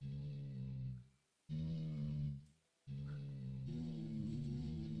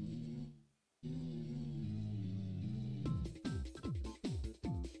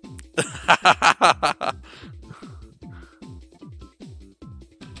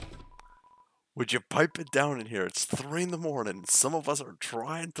 Would you pipe it down in here? It's 3 in the morning. Some of us are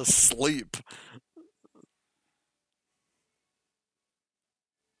trying to sleep.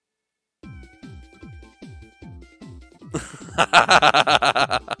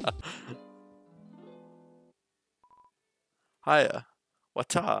 Hiya.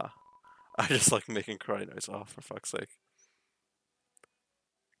 Wata. I just like making cry noise. Oh, for fuck's sake.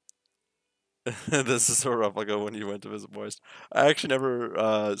 This is so rough. Like when you went to visit Moist. I actually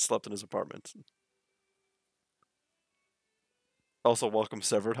never slept in his apartment. Also, welcome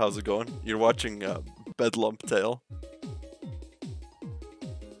Severed. How's it going? You're watching Bedlump Tale.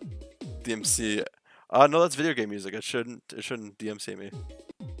 DMC. No, that's video game music. It shouldn't DMC me.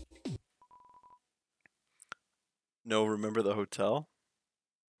 No, remember the hotel?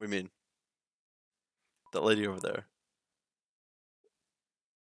 What do you mean? That lady over there.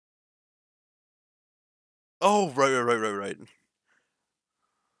 Oh, right.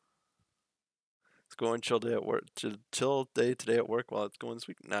 It's going chill day at work. Chill day today at work while it's going this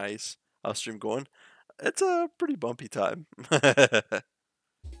week. Nice. How's stream going? It's a pretty bumpy time.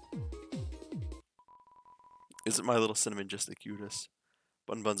 Isn't my little cinnamon just the cutest?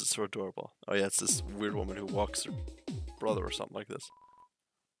 Bun Buns is so adorable. Oh yeah, it's this weird woman who walks her brother or something like this.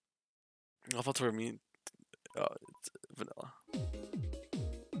 I thought to me, it's vanilla.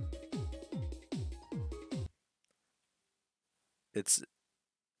 It's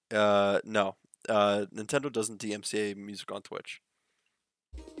no. Nintendo doesn't DMCA music on Twitch.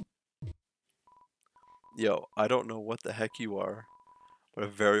 Yo, I don't know what the heck you are, but a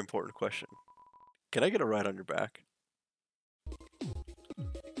very important question. Can I get a ride on your back?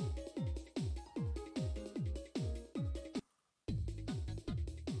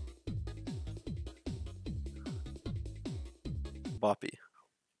 Boppy.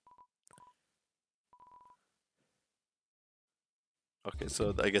 Okay,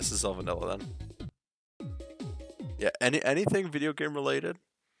 so I guess it's all vanilla then. Yeah, anything video game related,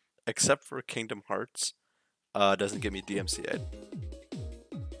 except for Kingdom Hearts, doesn't get me DMCA'd.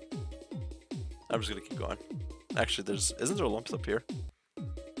 I'm just gonna keep going. Actually, isn't there lumps up here?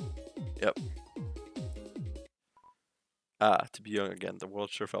 Yep. Ah, to be young again. The world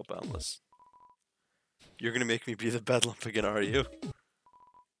sure felt boundless. You're gonna make me be the bedlump again, are you?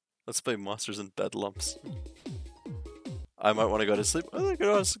 Let's play monsters and bedlumps. I might want to go to sleep. I think I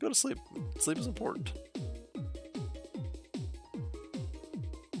go to sleep. Sleep is important.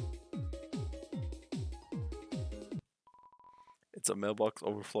 It's a mailbox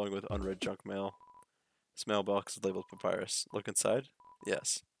overflowing with unread junk mail. This mailbox is labeled papyrus. Look inside.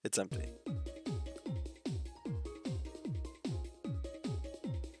 Yes, it's empty.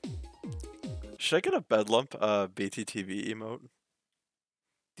 Should I get a bedlump BTTV emote?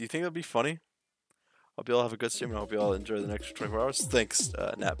 Do you think that'd be funny? Hope you all have a good stream and I hope you all enjoy the next 24 hours. Thanks,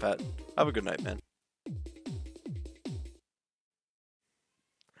 NatPat. Have a good night, man.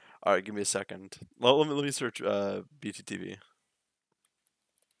 Alright, give me a second. Let me search BTTV.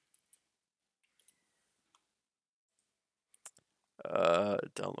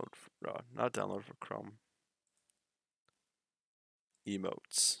 Download, not download for Chrome.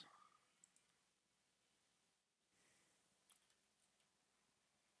 Emotes.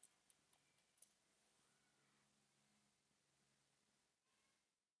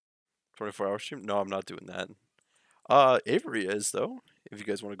 24-hour stream? No, I'm not doing that. Avery is though. If you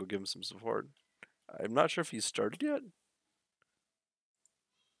guys want to go give him some support. I'm not sure if he's started yet.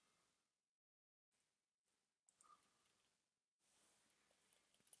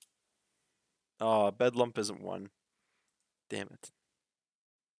 Bedlump isn't one. Damn it.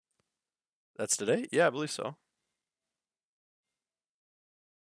 That's today? Yeah, I believe so.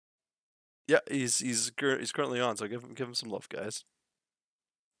 Yeah, he's currently on, so give him some love, guys.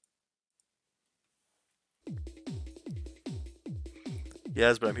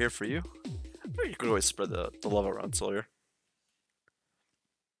 Yes, but I'm here for you. Or you could always spread the love around, Sawyer.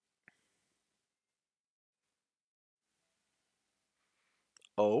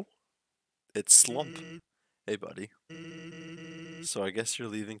 Oh, it's Slump. Hey, buddy. So I guess you're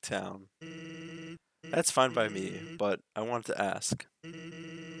leaving town. That's fine by me, but I wanted to ask,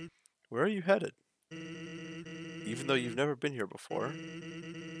 where are you headed? Even though you've never been here before,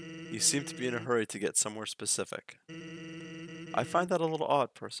 you seem to be in a hurry to get somewhere specific. I find that a little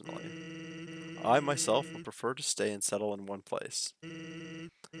odd, personally. I myself would prefer to stay and settle in one place.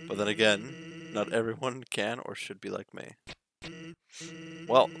 But then again, not everyone can or should be like me.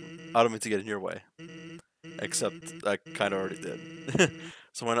 Well, I don't mean to get in your way. Except I kinda already did.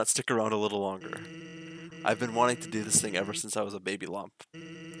 So why not stick around a little longer? I've been wanting to do this thing ever since I was a baby lump.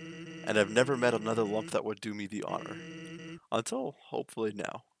 And I've never met another lump that would do me the honor. Until, hopefully,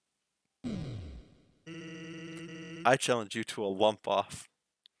 now. I challenge you to a lump off.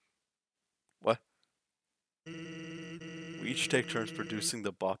 What? We each take turns producing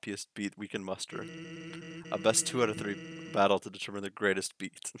the boppiest beat we can muster. A best 2 out of 3 battle to determine the greatest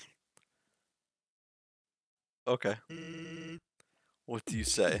beat. Okay. What do you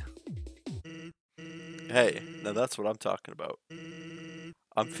say? Hey, now that's what I'm talking about.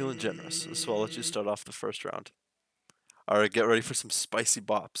 I'm feeling generous, so I'll let you start off the first round. Alright, get ready for some spicy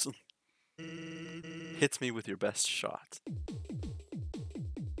bops. Hit me with your best shot.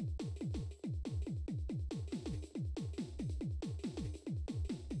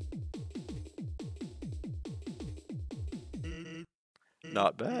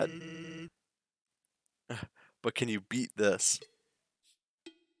 Not bad. But can you beat this?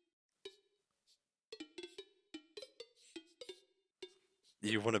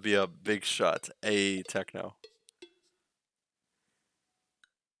 You want to be a big shot. A techno.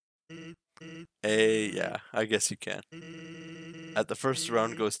 Yeah, I guess you can. At the first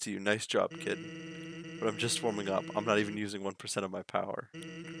round goes to you. Nice job, kid. But I'm just warming up. I'm not even using 1% of my power.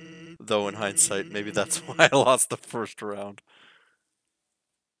 Though in hindsight, maybe that's why I lost the first round.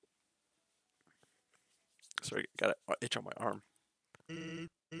 Sorry, got an itch on my arm.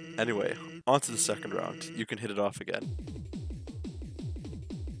 Anyway, on to the second round. You can hit it off again.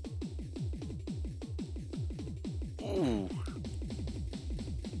 Ooh.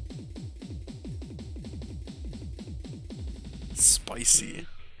 Spicy.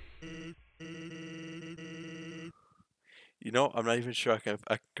 You know, I'm not even sure I can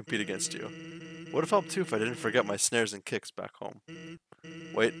compete against you. Would have helped too if I didn't forget my snares and kicks back home.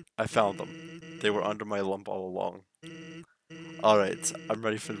 Wait, I found them. They were under my lump all along. Alright, I'm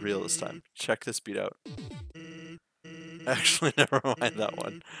ready for the real this time. Check this beat out. Actually, never mind that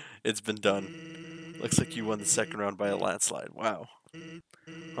one. It's been done. Looks like you won the second round by a landslide. Wow.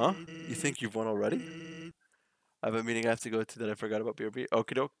 Huh? You think you've won already? I have a meeting I have to go to that I forgot about, BRB.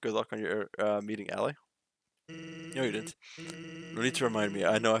 Okie doke, good luck on your meeting, Allie. No, you didn't. No need to remind me.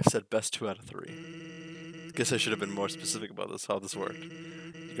 I know I've said best 2 out of 3. Guess I should have been more specific about how this worked.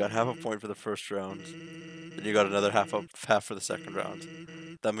 You got half a point for the first round, then you got another half for the second round.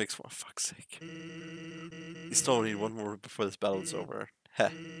 That makes one. Fuck's sake. You still need one more before this battle is over. Heh.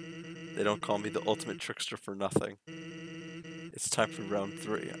 They don't call me the ultimate trickster for nothing. It's time for round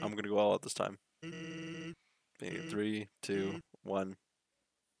 3. I'm gonna go all out this time. 3, 2, 1.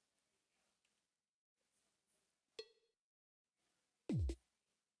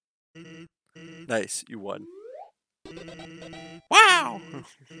 Nice, you won. Wow!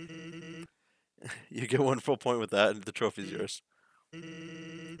 You get 1 full point with that, and the trophy's yours. I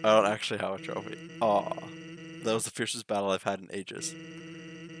don't actually have a trophy. Aw. That was the fiercest battle I've had in ages.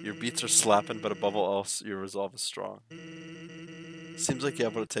 Your beats are slapping, but above all else, your resolve is strong. Seems like you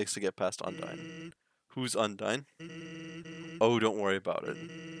have what it takes to get past Undyne. Who's Undyne? Oh, don't worry about it.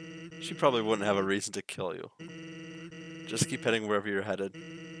 She probably wouldn't have a reason to kill you. Just keep heading wherever you're headed.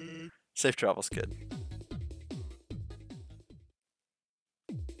 Safe travels, kid.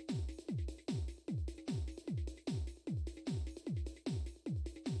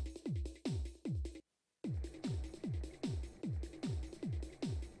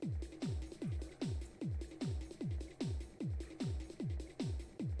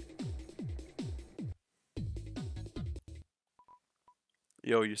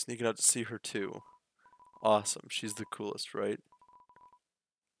 Yo, you're sneaking out to see her too. Awesome. She's the coolest, right?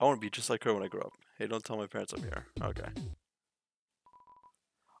 I want to be just like her when I grow up. Hey, don't tell my parents I'm here. Okay.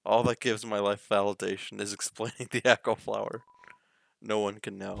 All that gives my life validation is explaining the echo flower. No one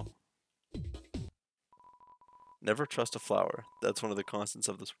can know. Never trust a flower. That's one of the constants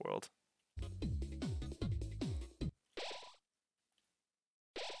of this world.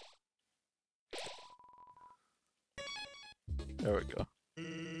 There we go.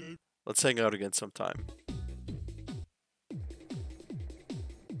 Let's hang out again sometime.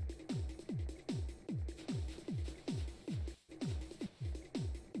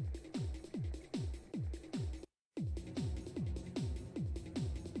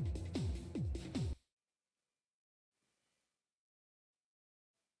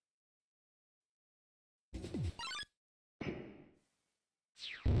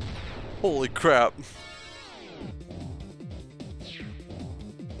 Holy crap.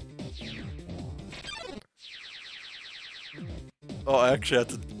 Oh, I actually had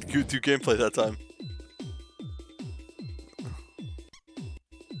to do gameplay that time.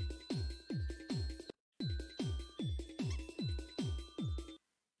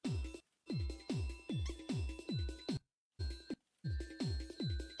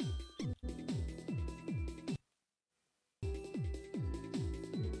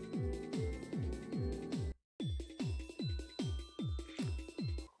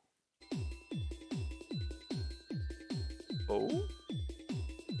 Oh?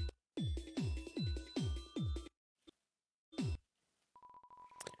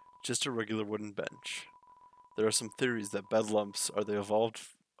 Just a regular wooden bench. There are some theories that bed lumps are the evolved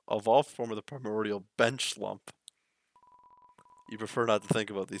form of the primordial bench lump. You prefer not to think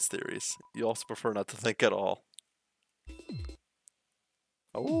about these theories. You also prefer not to think at all.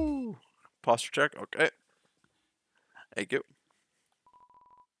 Oh, posture check. Okay. Thank you.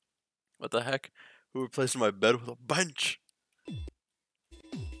 What the heck? Who replaced my bed with a bench?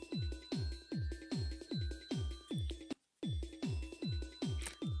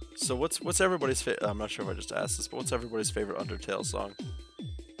 So what's everybody's favorite? I'm not sure if I just asked this, but what's everybody's favorite Undertale song?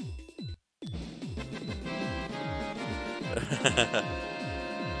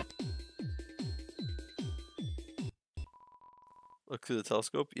 Look through the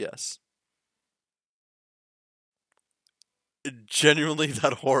telescope? Yes. Genuinely,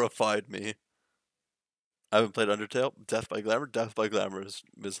 that horrified me. I haven't played Undertale. Death by Glamour? Death by Glamour is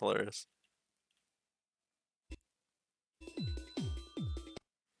hilarious.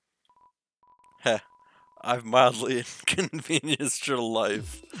 Heh. I've mildly inconvenienced your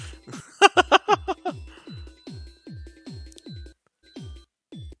life.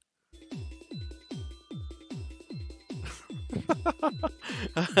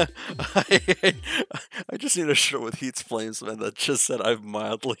 I, I just need a shirt with Heat's Flames, man, that just said I've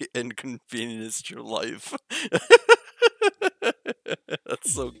mildly inconvenienced your life.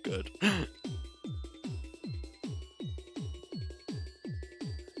 That's so good.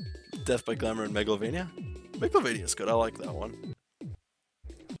 Death by Glamour and Megalovania? Megalovania is good, I like that one.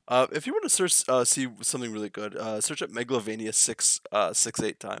 If you want to search, see something really good, search up Megalovania 6,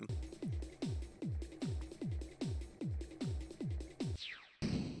 8 time.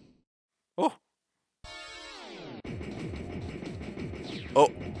 Oh! Oh!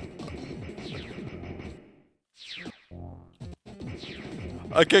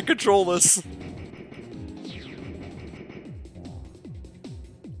 I can't control this!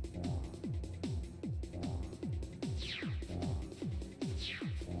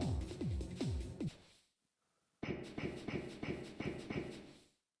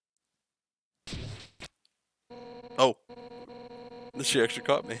 Oh. She actually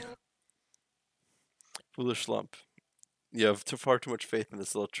caught me. Foolish lump. You have far too much faith in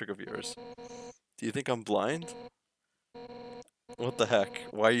this little trick of yours. Do you think I'm blind? What the heck?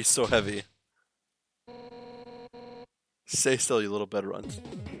 Why are you so heavy? Stay still, you little bed runt.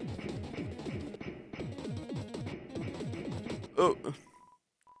 Oh!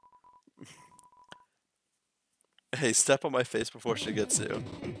 Hey, step on my face before she gets you.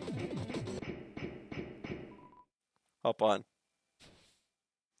 Hop on.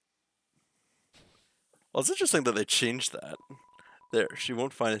 Well, it's interesting that they changed that. There, she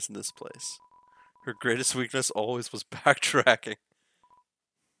won't find us in this place. Her greatest weakness always was backtracking.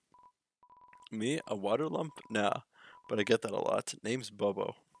 Me? A water lump? Nah, but I get that a lot. Name's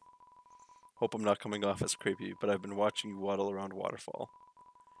Bobo. Hope I'm not coming off as creepy, but I've been watching you waddle around Waterfall.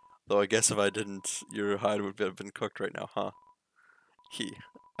 Though I guess if I didn't, your hide would have been cooked right now, huh?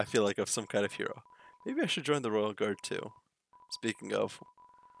 I feel like I'm some kind of hero. Maybe I should join the Royal Guard too. Speaking of,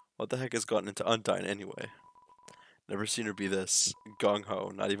 what the heck has gotten into Undyne anyway? Never seen her be this gung-ho,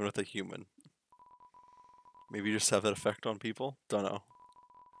 not even with a human. Maybe you just have that effect on people? Dunno.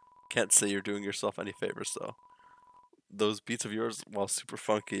 Can't say you're doing yourself any favors, though. Those beats of yours, while super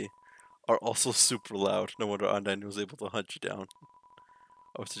funky, are also super loud. No wonder Undyne was able to hunt you down.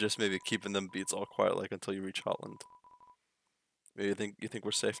 I would suggest maybe keeping them beats all quiet like until you reach Hotland. Maybe you think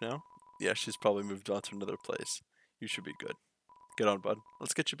we're safe now? Yeah, she's probably moved on to another place. You should be good. Get on, bud.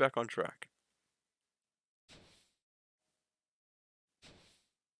 Let's get you back on track.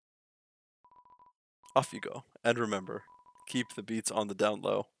 Off you go. And remember, keep the beats on the down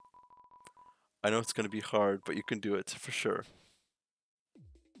low. I know it's gonna be hard, but you can do it for sure.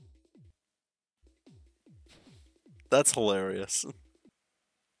 That's hilarious.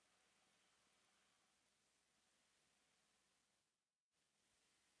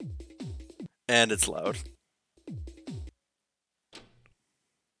 And it's loud.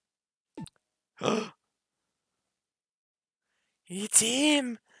 It's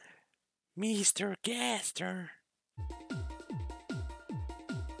him, Mr. Gaster.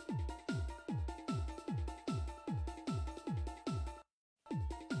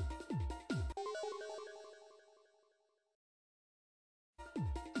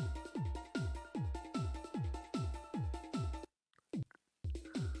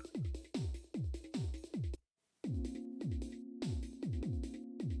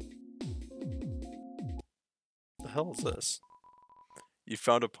 The hell is this? You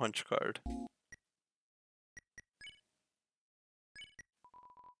found a punch card.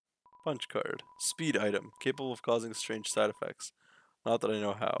 Punch card. Speed item. Capable of causing strange side effects. Not that I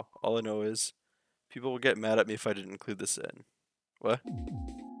know how. All I know is people will get mad at me if I didn't include this in. What?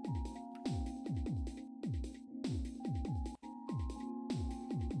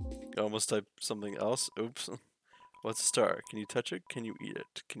 I almost typed something else. Oops. What's a star? Can you touch it? Can you eat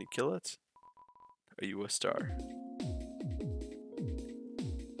it? Can you kill it? Are you a star?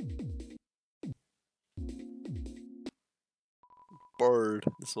 Bird.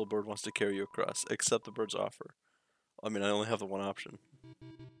 This little bird wants to carry you across. Accept the bird's offer. I mean, I only have the one option.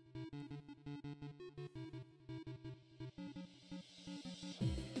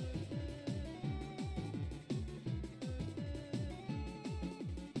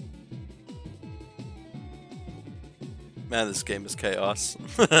 Man, this game is chaos.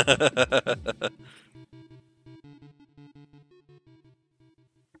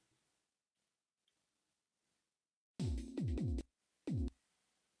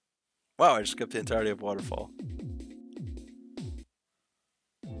 Wow, I just skipped the entirety of Waterfall.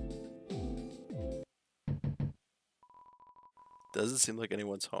 Doesn't seem like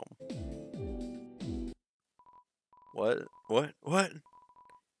anyone's home. What? What? What?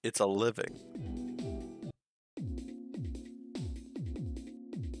 It's a living.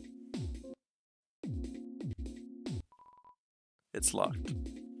 It's locked.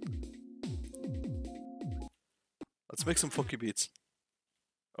 Let's make some funky beats.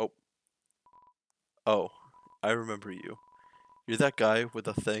 Oh. Oh. I remember you. You're that guy with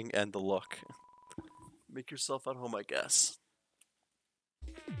the thing and the look. Make yourself at home, I guess.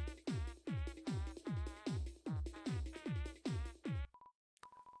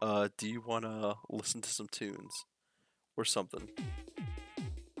 Do you wanna listen to some tunes? Or something?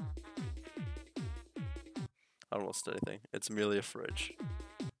 I don't listen to anything. It's merely a fridge.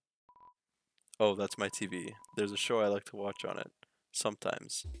 Oh, that's my TV. There's a show I like to watch on it.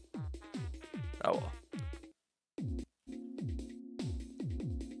 Sometimes. Oh well.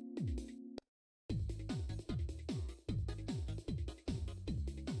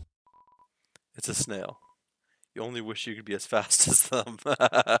 It's a snail. You only wish you could be as fast as them.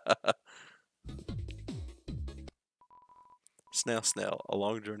 Snail, snail, a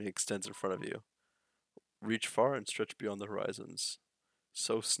long journey extends in front of you. Reach far and stretch beyond the horizons.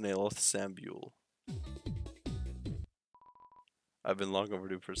 So snaileth Sam Buell. I've been long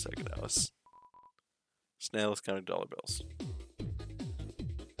overdue for a second house. Snail is counting dollar bills.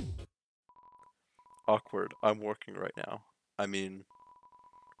 Awkward. I'm working right now. I mean,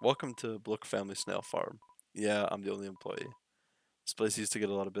 welcome to Blook Family Snail Farm. Yeah, I'm the only employee. This place used to get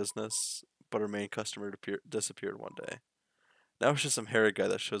a lot of business, but our main customer disappeared one day. Now it's just some hairy guy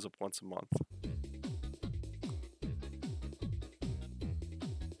that shows up once a month.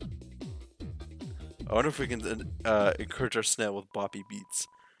 I wonder if we can encourage our snail with boppy beats.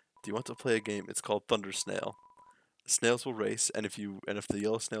 Do you want to play a game? It's called Thunder Snail. Snails will race, and if the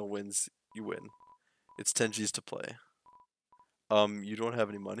yellow snail wins, you win. It's 10 G's to play. You don't have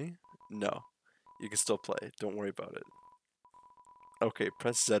any money? No. You can still play. Don't worry about it. Okay,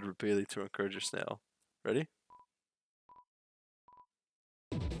 press Z repeatedly to encourage your snail. Ready?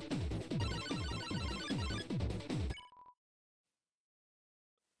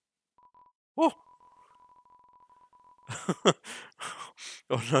 Oh!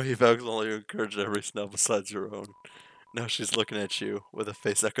 Oh no, you've accidentally encouraged every smell besides your own. Now she's looking at you with a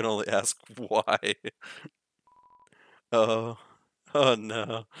face that can only ask why. Oh, oh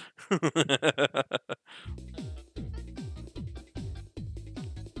no.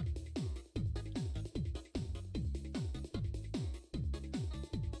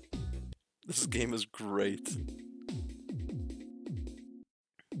 This game is great.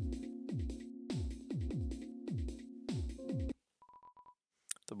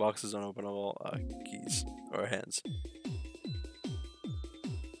 The box is unopenable keys or hands.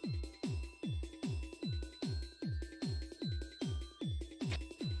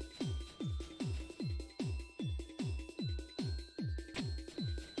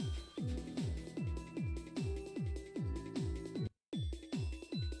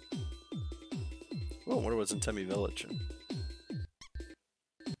 Oh, I wonder what's in Temmie Village.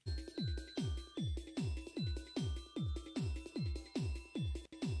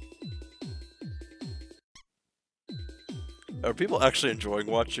 Are people actually enjoying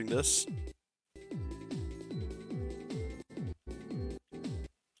watching this?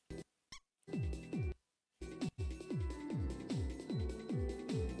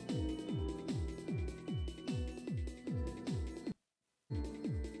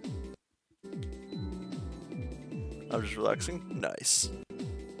 I'm just relaxing. Nice.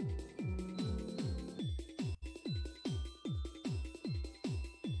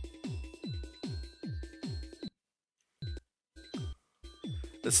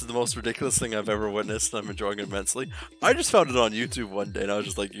 This is the most ridiculous thing I've ever witnessed, and I'm enjoying it immensely. I just found it on YouTube one day, and I was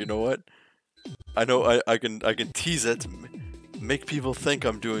just like, you know what? I know I can tease it, make people think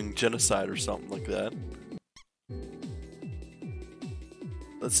I'm doing genocide or something like that.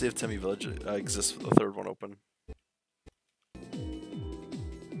 Let's see if Temmie Village exists with the third one open.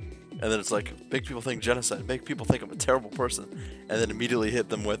 And then it's like, make people think genocide, make people think I'm a terrible person, and then immediately hit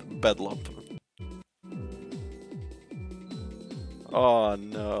them with Bedlamp. Oh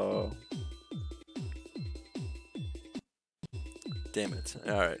no. Damn it.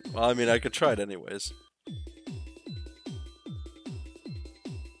 Alright. Well, I mean, I could try it anyways.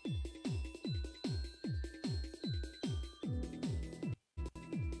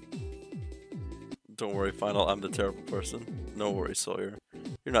 Don't worry, Final, I'm the terrible person. No worries, Sawyer.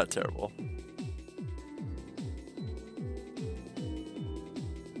 You're not terrible.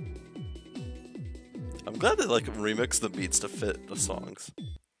 I'm glad they like remix the beats to fit the songs.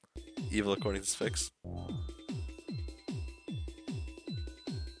 Evil according to Sphinx.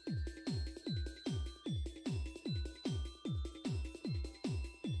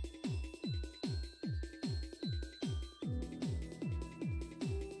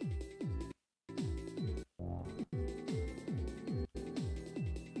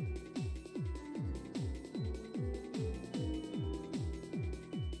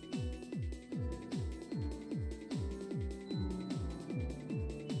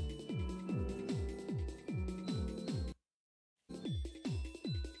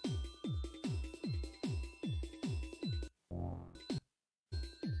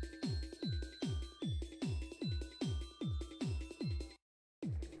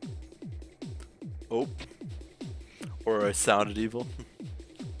 Oh. Or I sounded evil.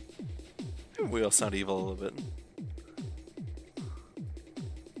 We all sound evil a little bit.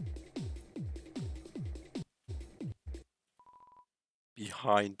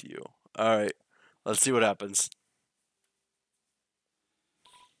 Behind you. Alright. Let's see what happens.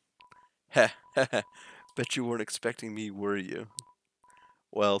 Heh, heh, bet you weren't expecting me, were you?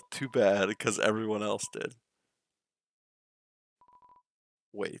 Well, too bad, because everyone else did.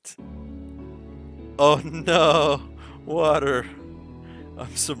 Wait. Oh no! Water!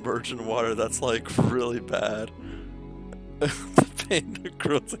 I'm submerged in water, that's like really bad. The pain, the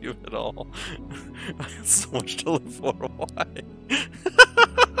cruelty of it all. I have so much to live for, why?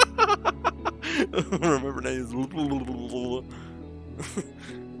 Remember names.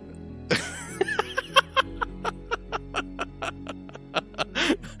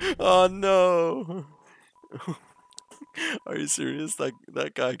 Oh no! Are you serious?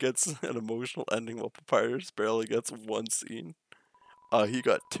 That guy gets an emotional ending while Papyrus barely gets one scene. He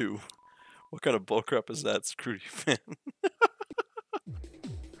got two. What kind of bullcrap is that, Scrooty fan?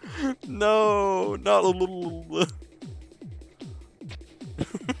 No, not a little.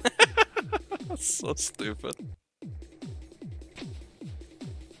 That's so stupid.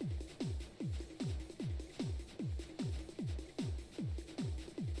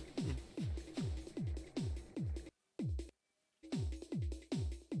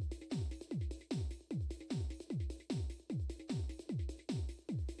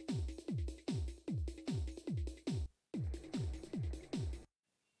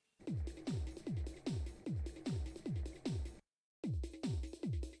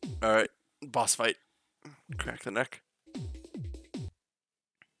 Alright, boss fight. Crack the neck.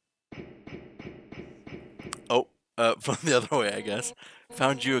 Oh, from the other way, I guess.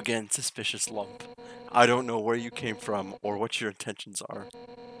 Found you again, suspicious lump. I don't know where you came from or what your intentions are.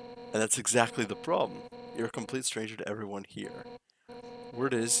 And that's exactly the problem. You're a complete stranger to everyone here.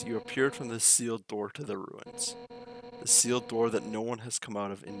 Word is, you appeared from the sealed door to the ruins. The sealed door that no one has come out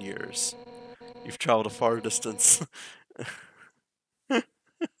of in years. You've traveled a far distance.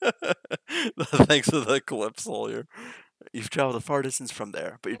 Thanks for the clip, Sawyer. You've traveled a far distance from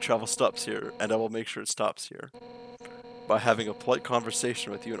there, but your travel stops here, and I will make sure it stops here. By having a polite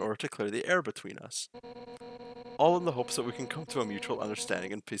conversation with you in order to clear the air between us. All in the hopes that we can come to a mutual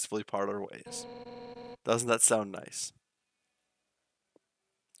understanding and peacefully part our ways. Doesn't that sound nice?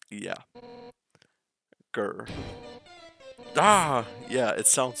 Yeah. Grr. Ah! Yeah, it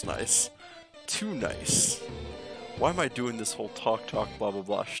sounds nice. Too nice. Why am I doing this whole talk blah blah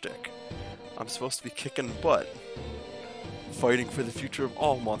blah shtick? I'm supposed to be kicking butt. Fighting for the future of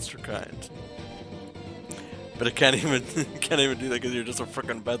all monster kind. But I can't even do that because you're just a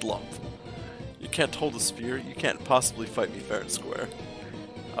frickin' bedlump. You can't hold a spear, you can't possibly fight me fair and square.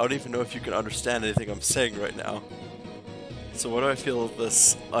 I don't even know if you can understand anything I'm saying right now. So why do I feel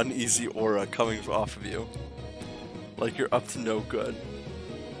this uneasy aura coming off of you? Like you're up to no good.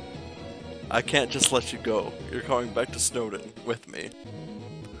 I can't just let you go. You're coming back to Snowden with me.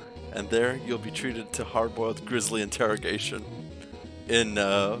 And there, you'll be treated to hard-boiled grisly interrogation in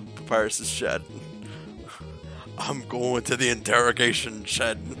Papyrus's shed. I'm going to the interrogation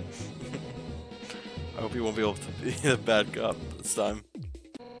shed. I hope you won't be able to be the bad cop this time.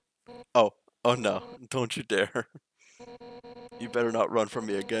 Oh no, don't you dare. You better not run from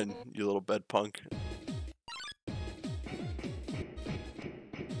me again, you little bed punk.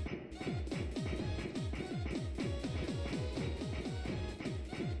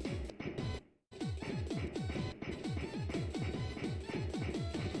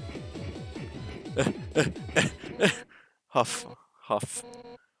 Huff, huff.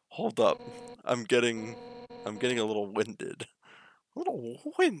 Hold up. I'm getting a little winded. A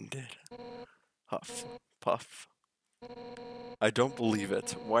little winded. Huff, puff. I don't believe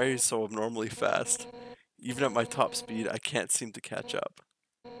it. Why are you so abnormally fast? Even at my top speed, I can't seem to catch up.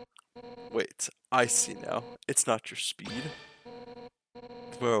 Wait, I see now. It's not your speed.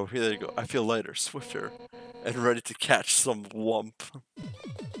 Whoa, here you go. I feel lighter, swifter, and ready to catch some lump.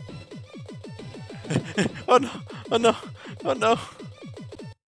 Oh no! Oh no! Oh no!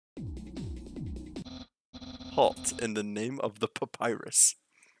 Halt, in the name of the papyrus.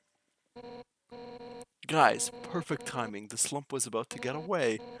 Guys, perfect timing. The slump was about to get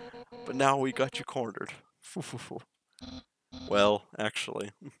away, but now we got you cornered. Well,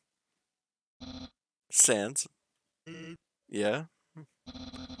 actually. Sans? Yeah?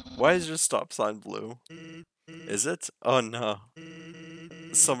 Why is your stop sign blue? Is it? Oh no.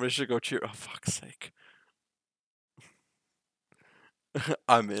 Somebody should go cheer. Oh, fuck's sake.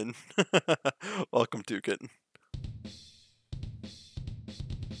 I'm in. Welcome, Toucan.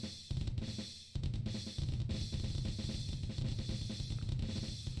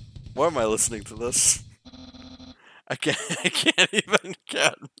 Why am I listening to this? I can't even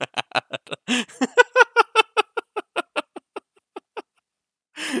get mad.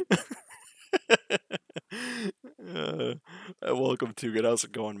 Welcome to Good. How's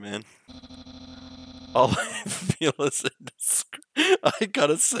it going, man? All I feel is I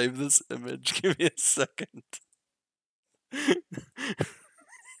gotta save this image. Give me a second.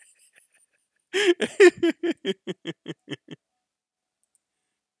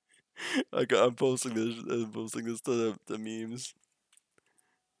 I'm posting this. I'm posting this to the memes.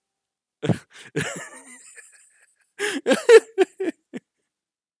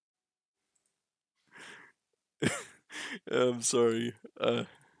 I'm sorry.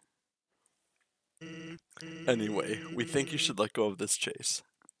 Anyway, we think you should let go of this chase.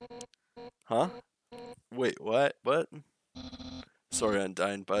 Huh? Wait, what? What? Sorry,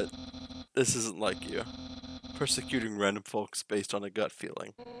 Undyne, but this isn't like you. Persecuting random folks based on a gut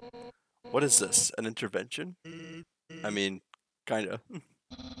feeling. What is this? An intervention? I mean, kinda.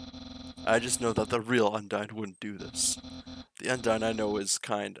 I just know that the real Undyne wouldn't do this. The Undyne I know is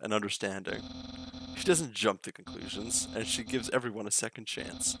kind and understanding. She doesn't jump to conclusions, and she gives everyone a second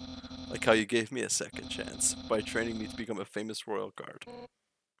chance. Like how you gave me a second chance, by training me to become a famous royal guard.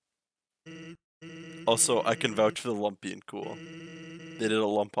 Also, I can vouch for the lump being cool. They did a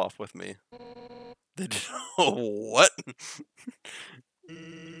lump off with me. They did. What?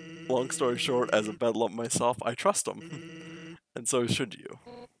 Long story short, as a bedlump myself, I trust them. And so should you.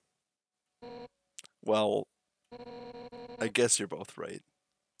 Well, I guess you're both right.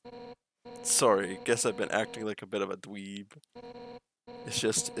 Sorry, guess I've been acting like a bit of a dweeb. It's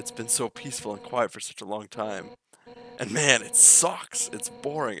just, it's been so peaceful and quiet for such a long time. And man, it sucks. It's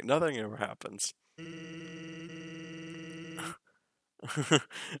boring. Nothing ever happens.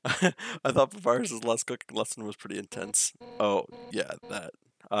 I thought Papyrus's last cooking lesson was pretty intense. Oh, yeah, that.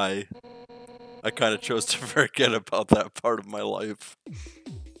 I kind of chose to forget about that part of my life.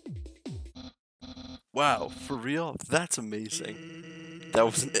 Wow, for real? That's amazing. That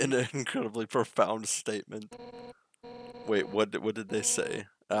was an incredibly profound statement. Wait, what did they say?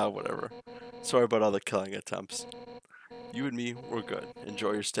 Ah, whatever. Sorry about all the killing attempts. You and me, we're good.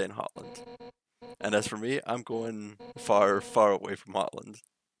 Enjoy your stay in Hotland. And as for me, I'm going far, far away from Hotland.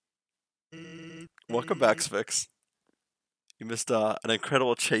 Welcome back, Sphinx. You missed an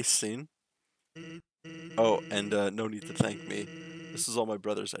incredible chase scene. Oh, and no need to thank me. This is all my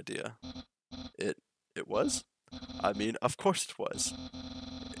brother's idea. It it was? I mean, of course it was.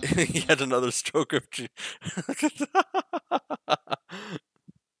 Yet another stroke of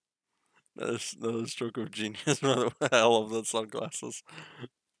another stroke of genius. I love those sunglasses.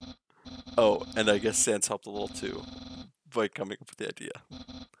 Oh, and I guess Sans helped a little too by coming up with the idea.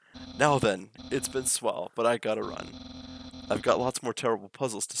 Now then, it's been swell, but I gotta run. I've got lots more terrible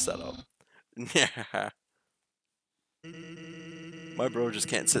puzzles to set up. Yeah. My bro just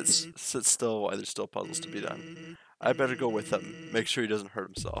can't sit still while there's still puzzles to be done. I better go with him. Make sure he doesn't hurt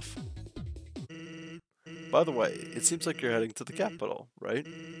himself. By the way, it seems like you're heading to the capital, right?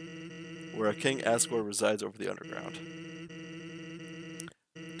 Where a king Asgore resides over the underground.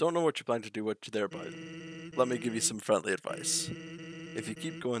 Don't know what you're planning to do there, but let me give you some friendly advice. If you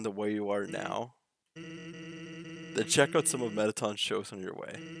keep going the way you are now, then check out some of Metaton's shows on your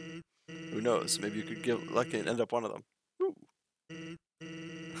way. Who knows, maybe you could get lucky and end up one of them. Ooh.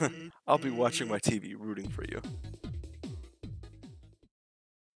 I'll be watching my TV rooting for you.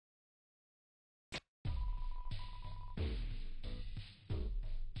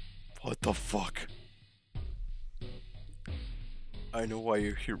 What the fuck? I know why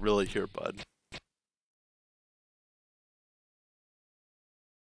you're really here, bud.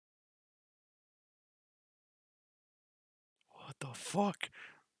 What the fuck?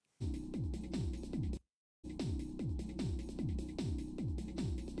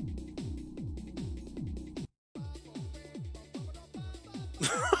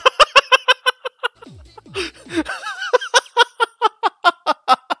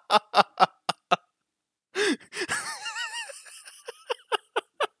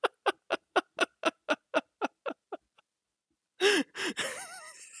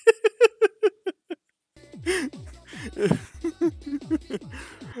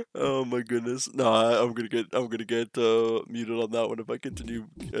 Oh my goodness! No, I'm gonna get muted on that one if I continue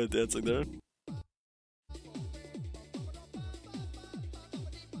dancing there.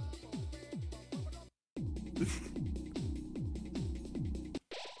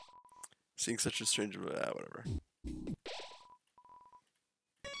 Seeing such a strange, whatever.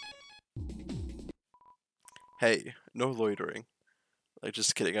 Hey, no loitering. Like,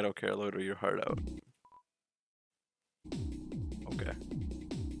 just kidding. I don't care. Loiter your heart out. Okay.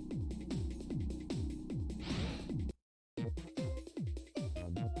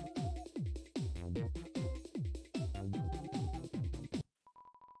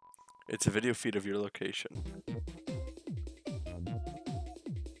 It's a video feed of your location.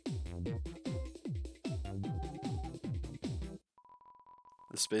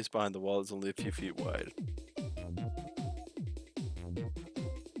 The space behind the wall is only a few feet wide.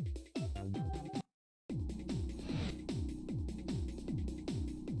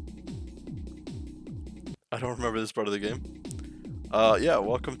 I don't remember this part of the game. Yeah,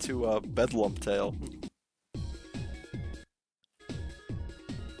 welcome to Bedlumptail.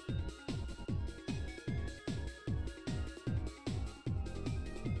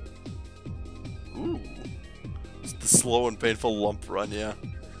 Ooh. It's the slow and painful lump run, yeah.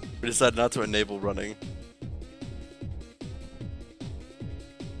 We decided not to enable running.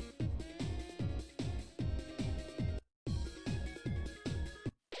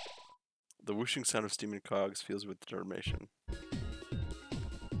 The whooshing sound of steaming cogs fills with determination.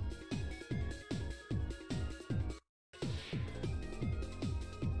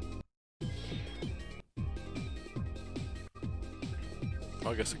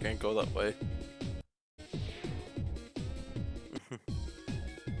 I guess I can't go that way.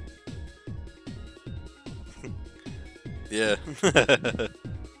 Yeah.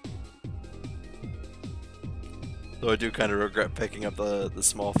 Though I do kind of regret picking up the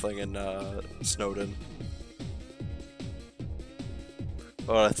small thing in Snowden.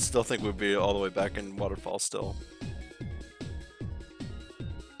 But I still think we'd be all the way back in Waterfall still.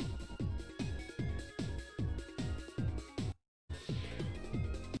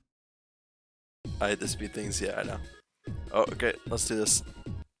 I hate to speed things. Yeah, I know. Oh, okay. Let's do this.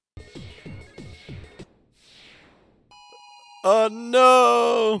 Oh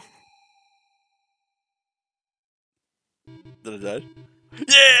no! Did I die?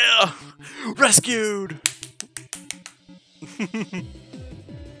 Yeah! Rescued!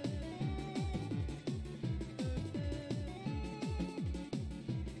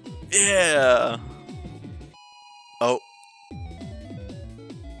 Yeah! Oh.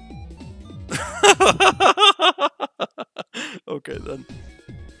 Okay then.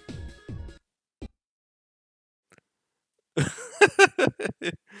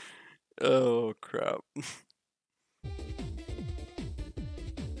 Oh crap.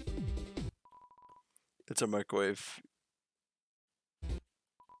 It's a microwave.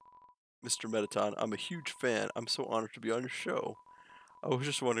 Mr. Metaton, I'm a huge fan. I'm so honored to be on your show. I was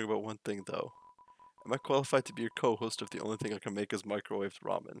just wondering about one thing though. Am I qualified to be your co-host if the only thing I can make is microwaved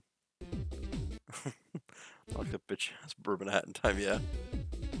ramen? Like a bitch ass bourbon hat in time, yeah.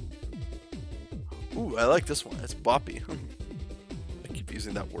 Ooh, I like this one. It's boppy. I keep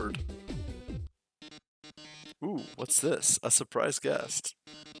using that word. Ooh, what's this? A surprise guest.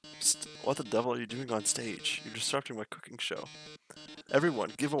 Psst, what the devil are you doing on stage? You're disrupting my cooking show.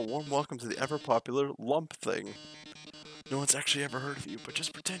 Everyone, give a warm welcome to the ever-popular lump thing. No one's actually ever heard of you, but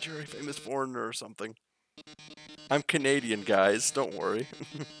just pretend you're a famous foreigner or something. I'm Canadian, guys. Don't worry.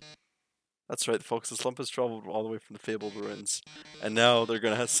 That's right, folks. This lump has traveled all the way from the fabled ruins, and now they're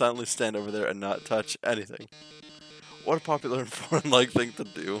gonna silently stand over there and not touch anything. What a popular and foreign-like thing to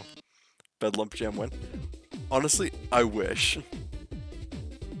do. Bedlump Jam win. Honestly, I wish.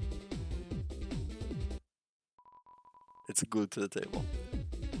 It's glued to the table.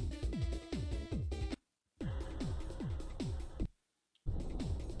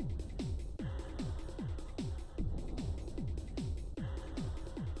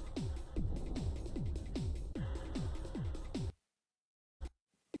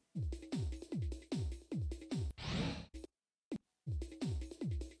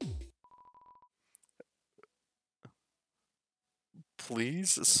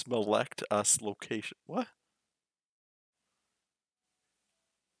 Please select us location. What?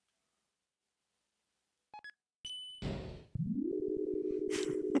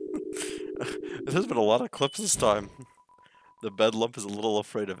 There's been a lot of clips this time. The bedlump is a little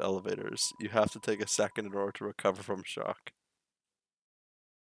afraid of elevators. You have to take a second in order to recover from shock.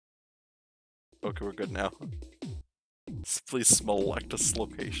 Okay, we're good now. Please select us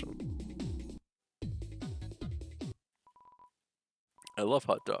location. I love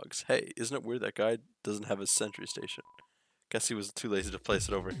hot dogs. Hey, isn't it weird that guy doesn't have his sentry station? Guess he was too lazy to place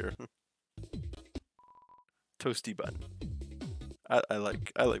it over here. Toasty bun. I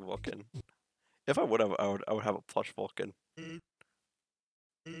like Vulcan. If I would have, I would have a plush Vulcan.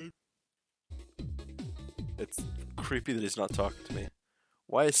 It's creepy that he's not talking to me.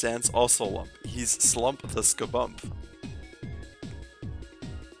 Why is Sans also lump? He's Slump the Skabump.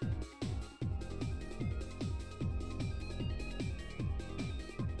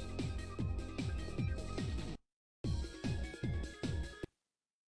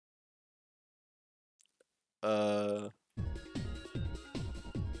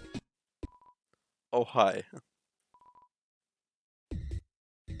 Oh hi.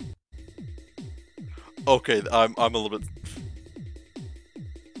 Okay, I'm a little bit.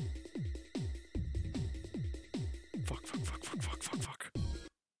 Fuck.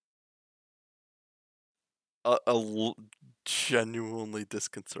 Genuinely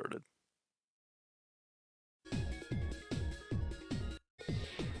disconcerted.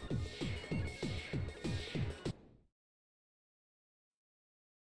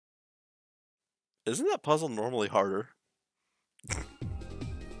 Isn't that puzzle normally harder?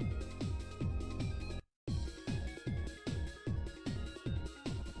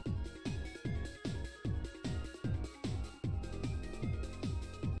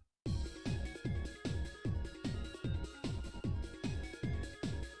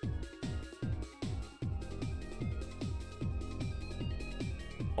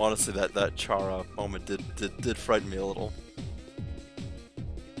 Honestly, that Chara moment did frighten me a little.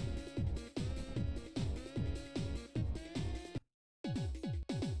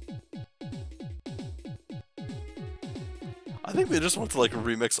 I think they just want to like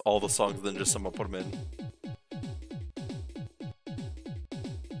remix all the songs and then just somehow put them in.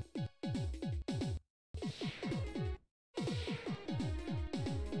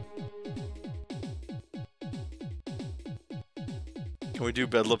 Can we do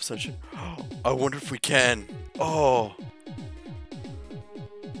Bedlip Session? I wonder if we can. Oh.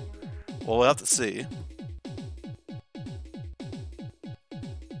 Well, we'll have to see.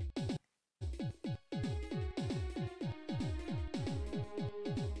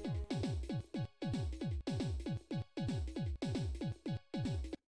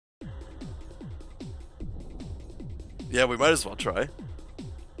 Yeah, we might as well try.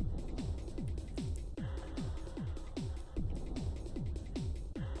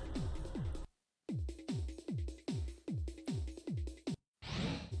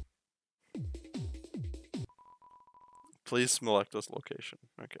 Please select this location.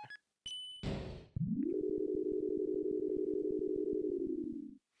 Okay.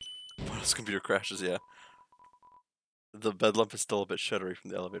 What else computer crashes? Yeah. The bed lump is still a bit shuddery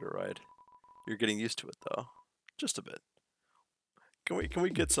from the elevator ride. You're getting used to it though, just a bit. Can we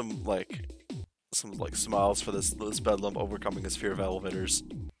get some like smiles for this bed lump overcoming his fear of elevators?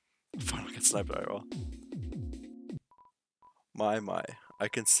 Finally get sniped IRL. My, I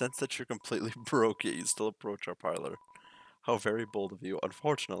can sense that you're completely broke, yet you still approach our parlor. How very bold of you.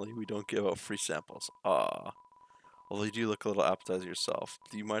 Unfortunately, we don't give out free samples. Ah. Although you do look a little appetizing yourself.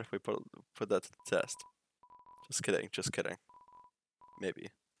 Do you mind if we put that to the test? Just kidding, just kidding. Maybe.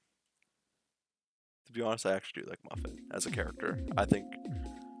 To be honest, I actually do like Muffet as a character. I think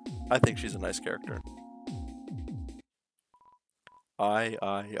she's a nice character. I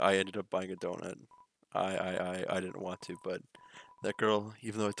ended up buying a donut. I didn't want to, but that girl,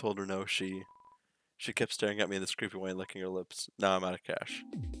 even though I told her no, she kept staring at me in this creepy way and licking her lips. Now I'm out of cash.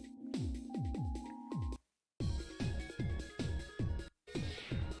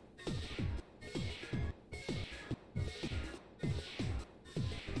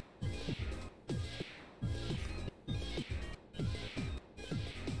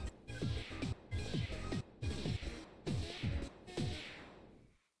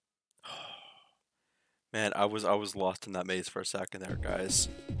 Man, I was lost in that maze for a second there, guys.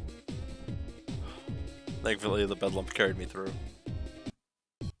 Thankfully, the bedlamp carried me through.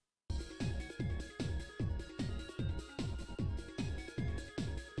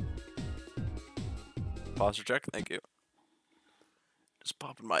 Posture check, thank you. Just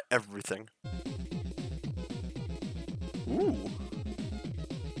popping my everything. Ooh.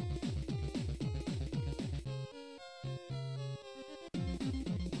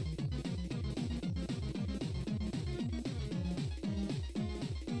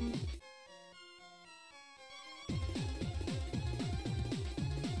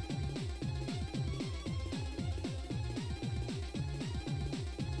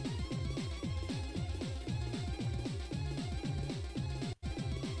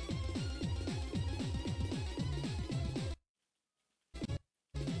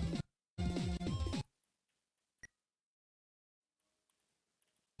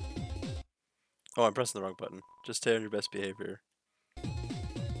 Oh, I'm pressing the wrong button. Just stay on your best behavior.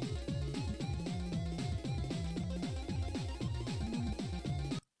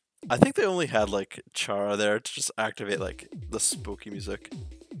 I think they only had like Chara there to just activate like the spooky music.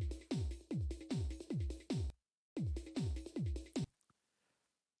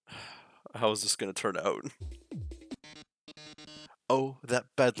 How is this gonna turn out? Oh, that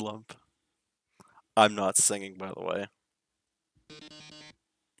bedlamp. I'm not singing, by the way.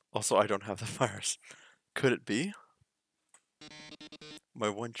 Also, I don't have the virus. Could it be? My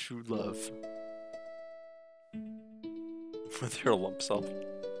one true love. With your lump self.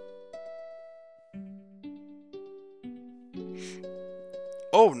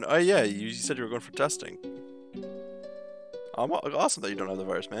 Oh, yeah, you said you were going for testing. Awesome that you don't have the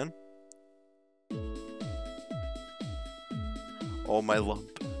virus, man. Oh, my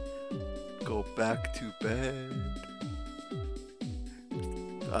lump. Go back to bed.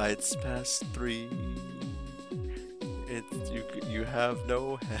 It's past 3. You have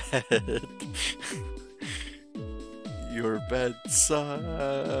no head. Your bed suck.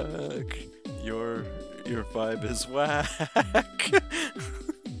 Your vibe is whack.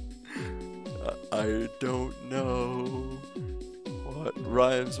 I don't know what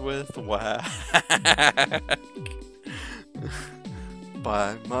rhymes with whack.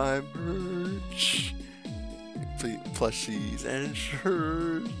 Buy my merch, plushies and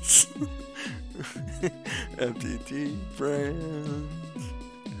shirts. MTT brand.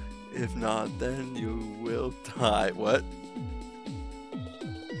 If not, then you will die. What?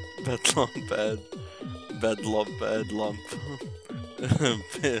 Bedlump bed. Bedlump bedlump.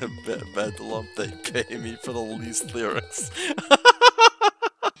 Bedlump, they pay me for the least lyrics.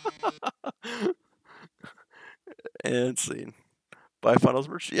 And scene. Buy finals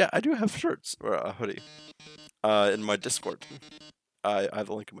merch. Yeah, I do have shirts or a hoodie. In my Discord. I have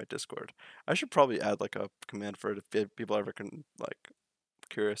the link in my Discord. I should probably add like a command for it if people ever can like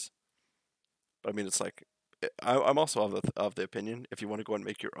curious. But I mean, it's like I'm also of the opinion if you want to go and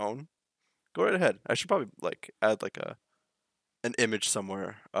make your own, go right ahead. I should probably like add like an image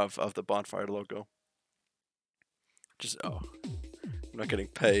somewhere of the bonfire logo. Just I'm not getting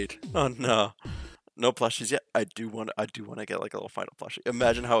paid. Oh no, No plushies yet. I do want to get like a little final plushie.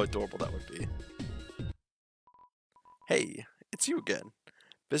 Imagine how adorable that would be. Hey, it's you again.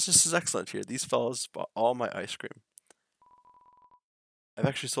 Business is excellent here. These fellas bought all my ice cream. I've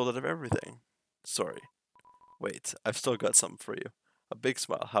actually sold out of everything. Sorry. Wait, I've still got something for you. A big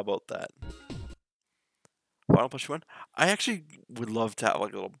smile. How about that? Final plushie one. I actually would love to have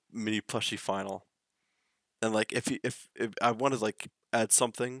like a little mini plushie final. And like if I wanted to like add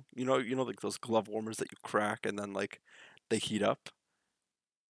something, like those glove warmers that you crack and then like they heat up.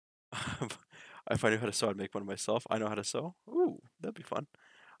 If I knew how to sew, I'd make one myself. I know how to sew. Ooh, that'd be fun.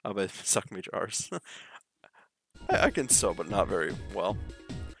 But suck me jars. I can sew, but not very well.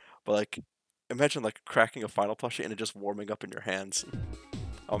 But like, imagine like cracking a final plushie and it just warming up in your hands.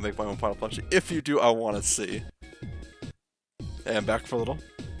 I'll make my own final plushie. If you do, I want to see. Hey, I'm back for a little.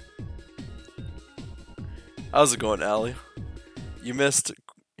 How's it going, Allie? You missed.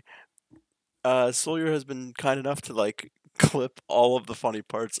 Sawyer has been kind enough to like clip all of the funny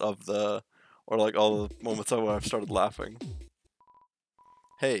parts of or like all the moments where I've started laughing.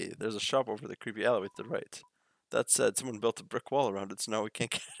 Hey, there's a shop over the creepy alleyway to the right. That said, someone built a brick wall around it, so now we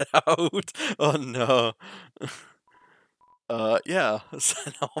can't get out. Oh no. Yeah,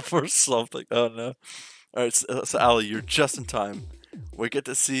 send help for something. Oh no. Alright, so Allie, you're just in time. We get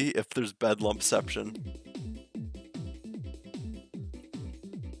to see if there's bedlumpception.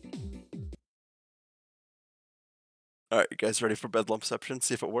 Alright, you guys ready for bedlumpception?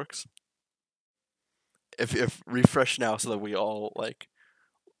 See if it works? If refresh now so that we all like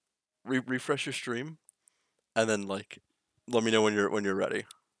refresh your stream and then like let me know when you're ready.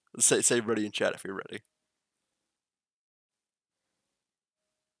 Say ready in chat if you're ready.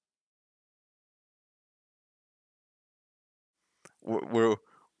 We're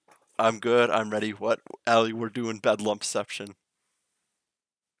I'm good. I'm ready. What, Allie? We're doing bedlumpception.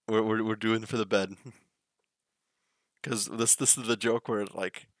 We're doing for the bed. Because this is the joke where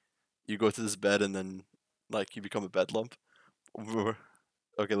like you go to this bed and then like you become a bedlump.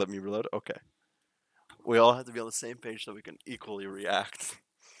 Okay, let me reload. Okay, we all have to be on the same page so we can equally react.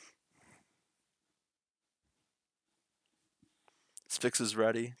 Spix is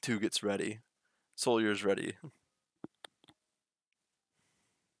ready. Two gets ready. Soldier's ready.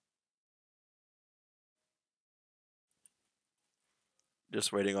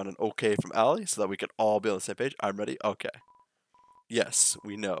 Just waiting on an okay from Allie so that we can all be on the same page. I'm ready. Okay. Yes,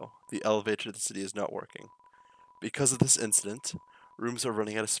 we know the elevator to the city is not working. Because of this incident, rooms are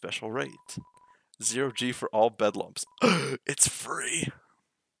running at a special rate. 0G for all bedlumps. It's free!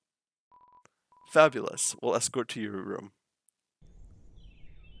 Fabulous. We'll escort to your room.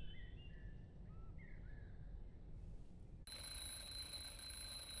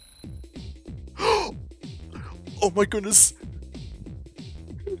 Oh my goodness!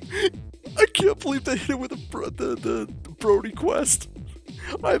 I can't believe they hit it with the Brody quest.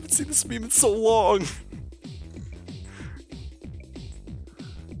 I haven't seen this meme in so long.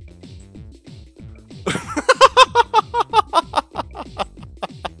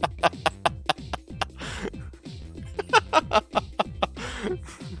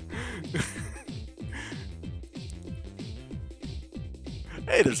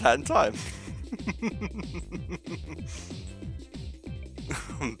 Hey, there's hat in time.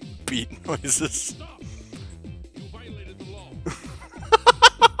 Beat noises. Stop! You violated the law.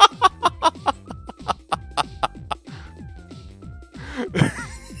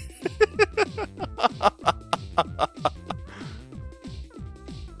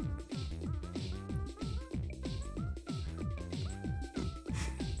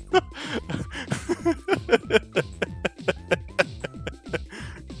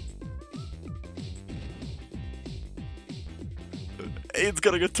 Aid's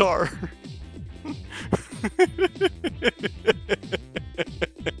got a guitar.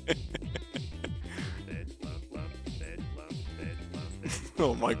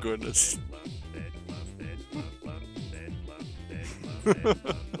 Oh my goodness.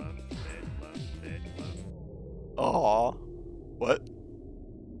 Aww. What?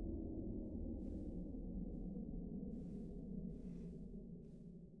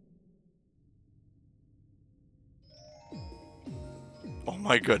 Oh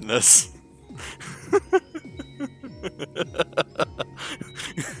my goodness.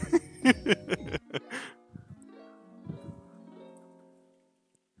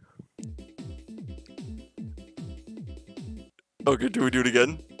 Okay, do we do it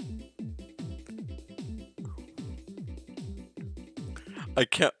again? I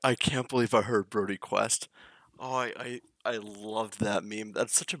can't believe I heard Brody Quest. Oh, I loved that meme.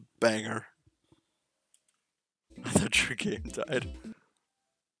 That's such a banger. I thought your game died.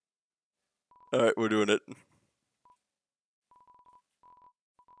 Alright, we're doing it.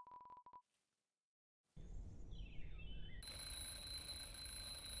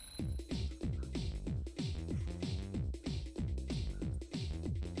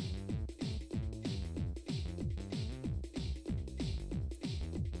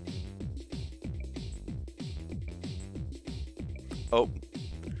 Oh,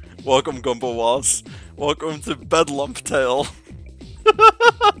 welcome, Gumbo Wallace. Welcome to Bedlamp Tale.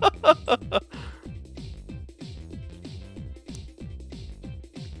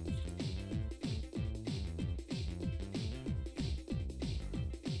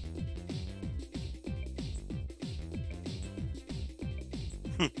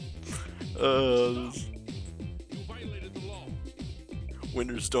 uh, You violated the law.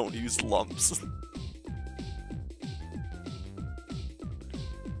 winners don't use lumps.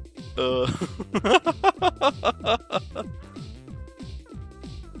 Uh.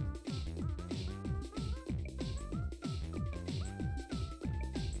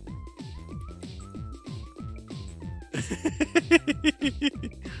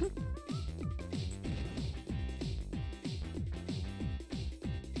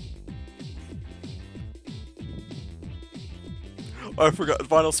 Oh, I forgot.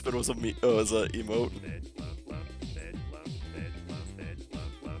 Final spin was a emote.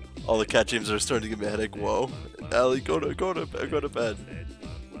 All the cat games are starting to give me a headache. Whoa, Allie, go to bed.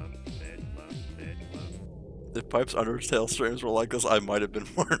 If Pipe's Undertale streams were like this, I might have been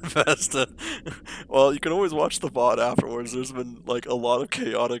more invested. Well, you can always watch the VOD afterwards. There's been like a lot of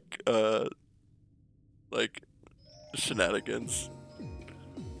chaotic, like shenanigans.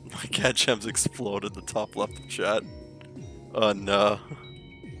 My cat gems exploded the top left of chat. Oh no.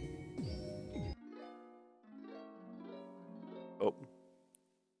 Oh.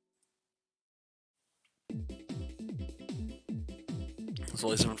 It's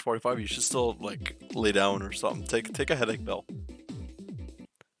only 7:45. You should still like lay down or something. Take a headache pill.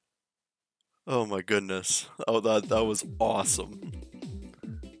 Oh my goodness. Oh, that was awesome.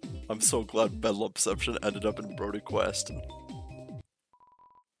 I'm so glad Bedlampception ended up in Brody Quest.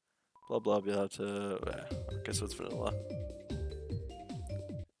 Blah blah blah. Okay, so it's vanilla.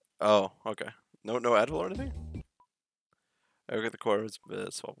 Oh, okay. No Advil or anything. I look at the chords,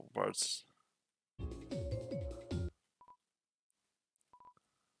 swappable parts.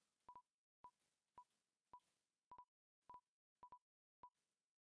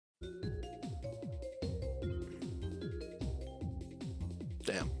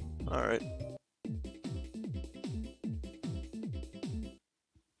 Damn. All right.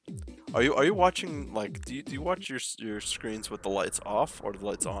 Are you watching like do you watch your screens with the lights off or the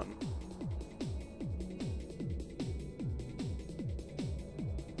lights on?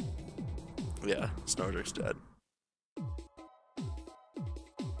 Yeah, Snowdrick's dead.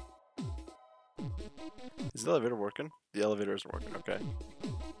 Is the elevator working? The elevator isn't working. Okay.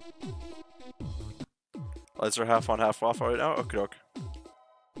 Lights are half on, half off right now. Okay, doke.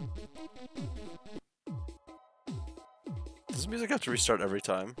 Does music have to restart every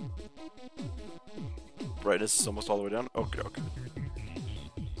time? Brightness is almost all the way down. Okay, doke.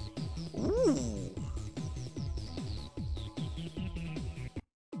 Ooh.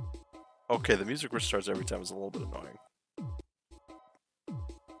 Okay, the music restarts every time is a little bit annoying.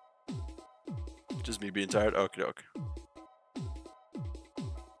 Just me being tired. Okay, doke.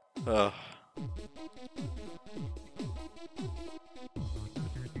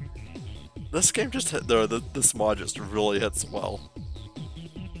 This game just hit this mod just really hits well.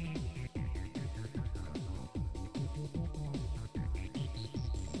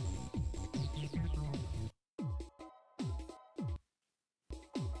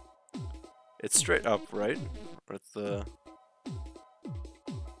 It's straight up, right? With the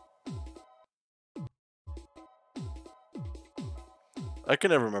I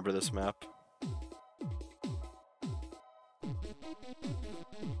can never remember this map.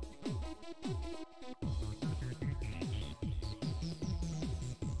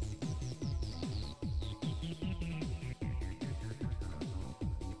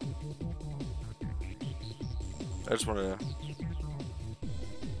 I just want to.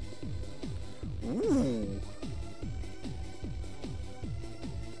 Ooh.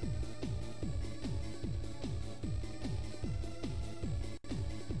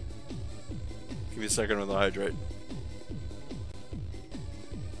 Give me a second with the hydrate.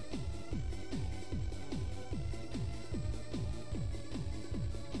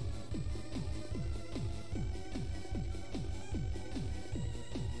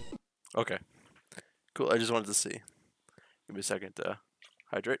 Okay. Cool. I just wanted to see. Give me a second to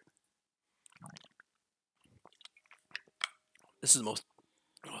hydrate. This is the most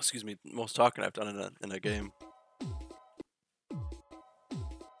excuse me, most talking I've done in a game.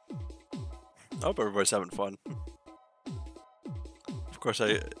 I hope everybody's having fun. Of course,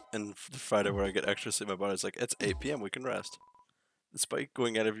 and the Friday where I get extra sleep, my body's like, it's 8 p.m. We can rest. Despite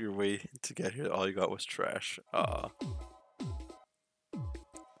going out of your way to get here, all you got was trash. I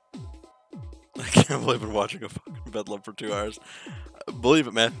can't believe I've been watching a fucking bedlam for 2 hours. Believe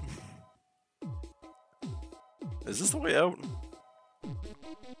it, man. Is this the way out?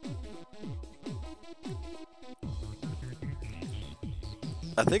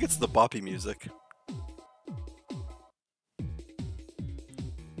 I think it's the boppy music.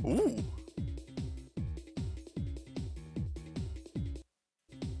 Ooh.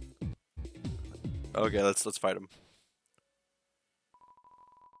 Okay, let's fight him.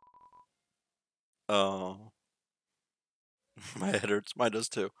 Oh. My head hurts. Mine does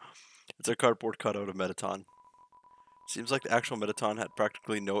too. It's a cardboard cutout of Metaton. Seems like the actual Metaton had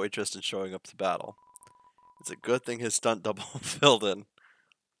practically no interest in showing up to battle. It's a good thing his stunt double filled in.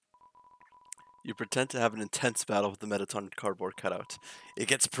 You pretend to have an intense battle with the Metaton cardboard cutout. It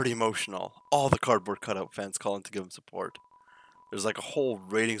gets pretty emotional. All the cardboard cutout fans call in to give him support. There's like a whole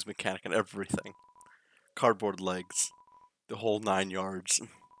ratings mechanic and everything. Cardboard legs. The whole 9 yards.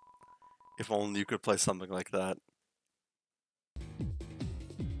 If only you could play something like that.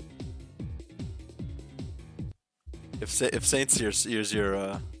 If Saints here's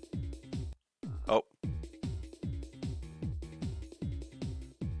your oh.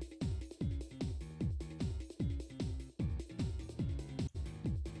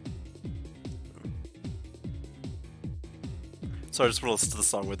 So I just want to listen to the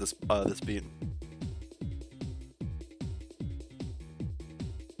song with this beat.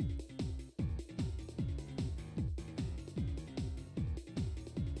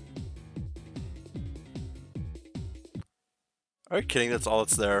 Are you kidding? That's all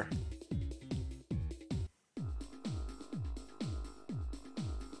that's there.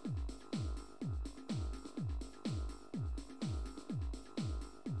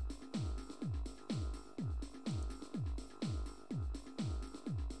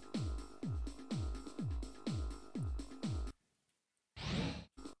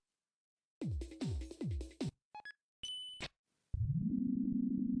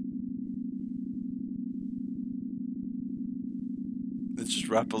 It's just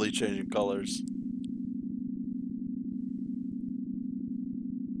rapidly changing colors.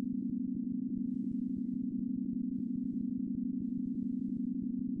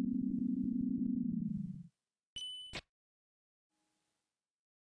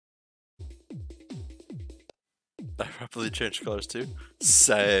 I rapidly change colors too.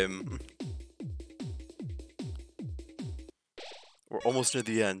 Same. We're almost near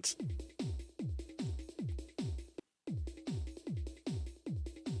the end.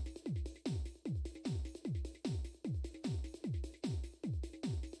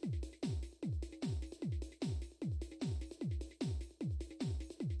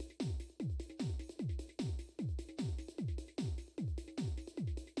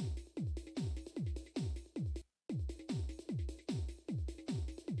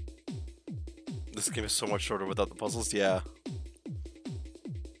 This game is so much shorter without the puzzles, yeah.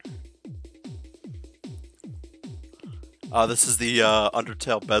 This is the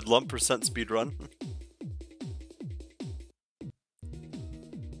Undertale Bedlam percent speedrun.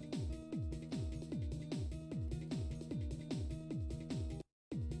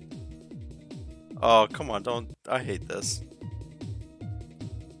 Oh, come on, don't. I hate this.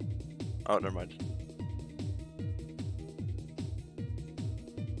 Oh, never mind.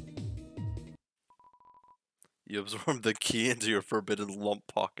 You absorb the key into your forbidden lump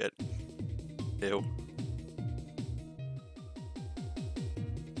pocket. Ew.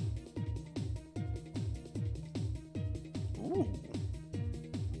 Ooh.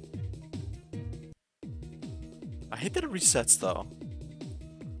 I hate that it resets though.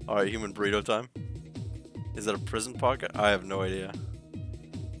 Alright, human burrito time. Is that a prison pocket? I have no idea.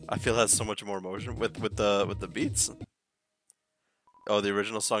 I feel it has so much more emotion with the beats. Oh, the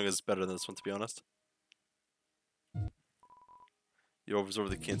original song is better than this one, to be honest. You absorb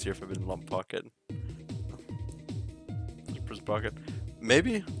the key into your forbidden lump pocket. Prison pocket.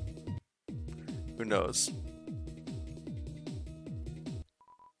 Maybe? Who knows?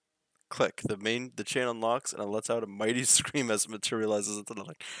 Click. The chain unlocks and it lets out a mighty scream as it materializes into the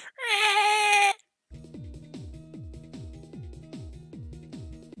like.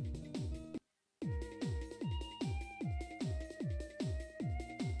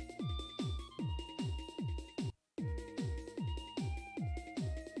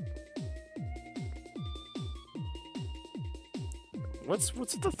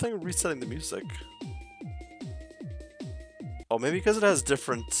 What's the thing resetting the music? Oh, maybe because it has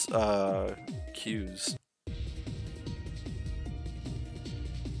different cues.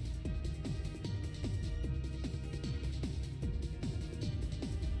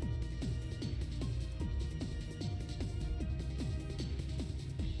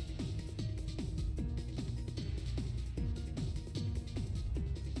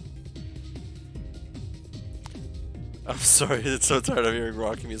 I'm sorry, it's so tired of hearing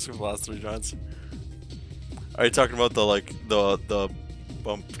rocky music for the last 3 rounds. Are you talking about the the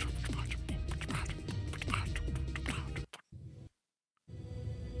bump?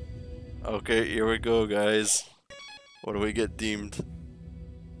 Okay, here we go, guys. What do we get deemed?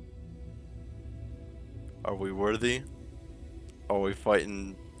 Are we worthy? Are we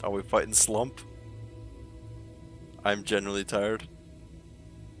fighting? Are we fighting slump? I'm genuinely tired.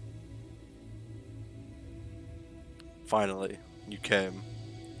 Finally, you came.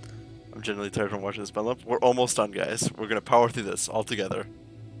 I'm genuinely tired from watching this battle up. We're almost done, guys. We're gonna power through this all together.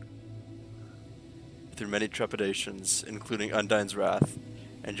 Through many trepidations, including Undyne's wrath,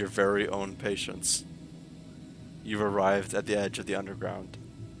 and your very own patience. You've arrived at the edge of the underground.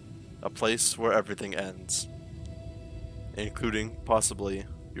 A place where everything ends. Including, possibly,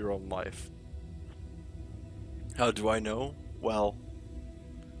 your own life. How do I know? Well,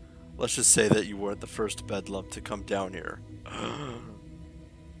 let's just say that you weren't the first bedlam to come down here.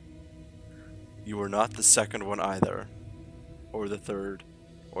 You were not the second one either, or the third,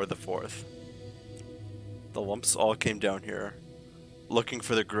 or the fourth. The lumps all came down here, looking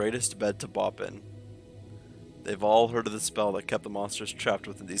for the greatest bed to bop in. They've all heard of the spell that kept the monsters trapped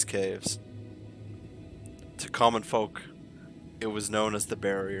within these caves. To common folk, it was known as the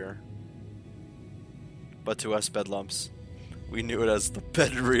barrier. But to us bedlumps, we knew it as the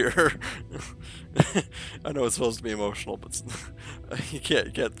bed rear. I know it's supposed to be emotional, but you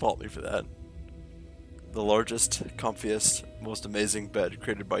can't fault me for that. The largest, comfiest, most amazing bed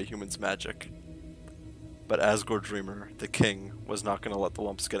created by humans' magic. But Asgore Dreamer, the king, was not going to let the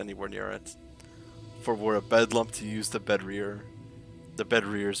lumps get anywhere near it. For were a bed lump to use the bed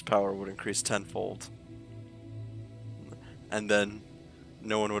rear's power would increase tenfold. And then,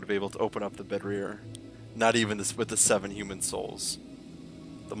 no one would be able to open up the bed rear, not even this with the 7 human souls.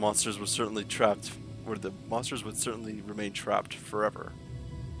 The monsters would certainly remain trapped forever.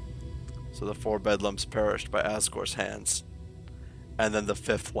 So the 4 bed lumps perished by Asgore's hands. And then the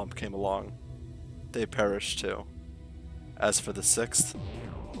 5th lump came along. They perished too. As for the 6th...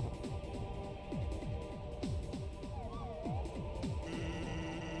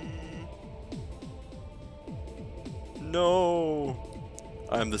 No!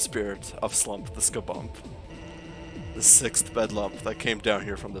 I am the spirit of Slump the Skabump. The 6th bed lump that came down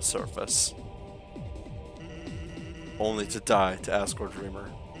here from the surface. Only to die to Asgore Dreamer.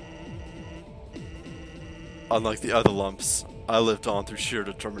 Unlike the other lumps, I lived on through sheer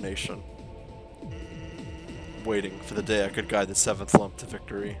determination. Waiting for the day I could guide the 7th lump to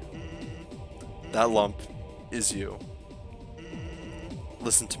victory. That lump is you.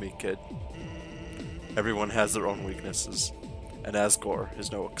 Listen to me, kid. Everyone has their own weaknesses, and Asgore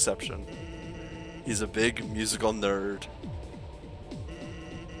is no exception. He's a big musical nerd.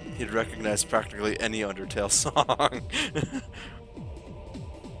 He'd recognize practically any Undertale song.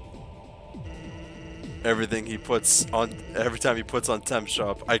 Every time he puts on Temp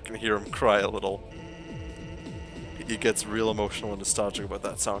Shop, I can hear him cry a little. He gets real emotional and nostalgic about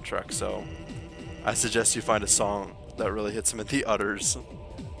that soundtrack, so I suggest you find a song that really hits him in the udders.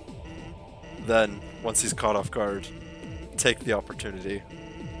 Then, once he's caught off guard, take the opportunity.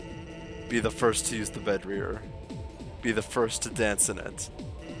 Be the first to use the bed rear. Be the first to dance in it.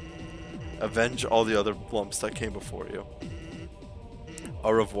 Avenge all the other lumps that came before you.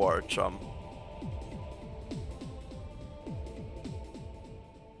 Au revoir, chum.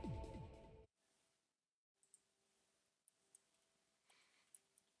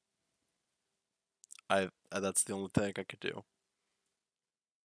 That's the only thing I could do.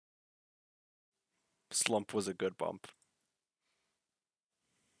 Slump was a good bump.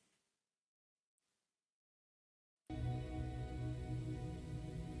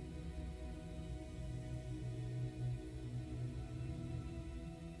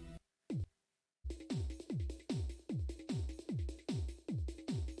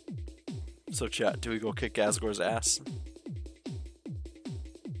 So chat, do we go kick Asgore's ass?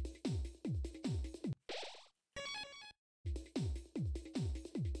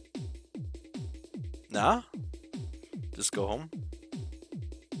 Nah? Just go home?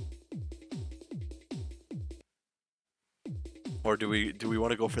 Or do we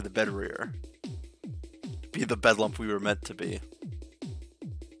want to go for the bed rear? Be the bedlump we were meant to be?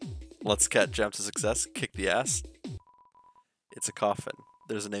 Let's cat jam to success. Kick the ass. It's a coffin.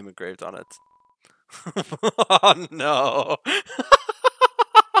 There's a name engraved on it. Oh no!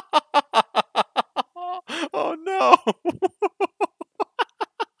 Oh no!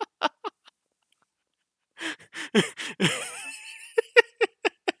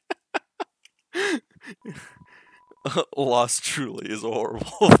 Loss truly is a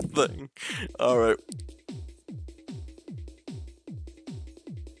horrible thing. Alright.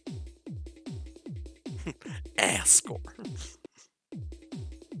 Ass score.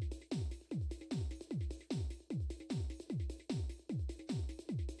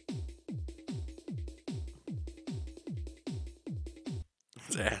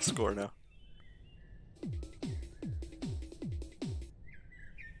 It's ass score now.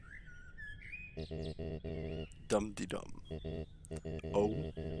 Dum de dum. Oh,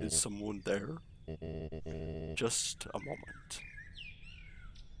 is someone there? Just a moment.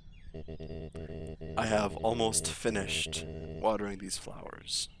 I have almost finished watering these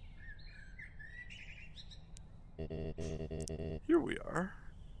flowers. Here we are.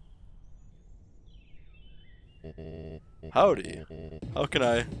 Howdy. How can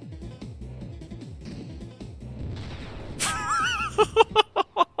I...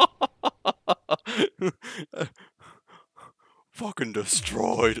 Fucking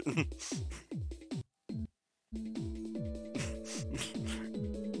destroyed.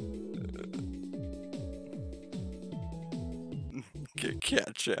 Get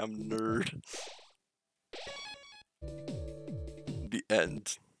cat jam, nerd. The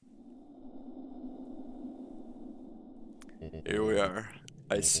end. Here we are.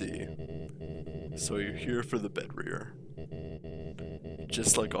 I see. So you're here for the bed rear.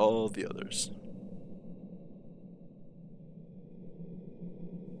 Just like all the others.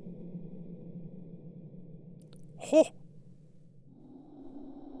 Ho!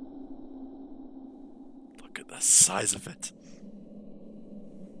 Look at the size of it.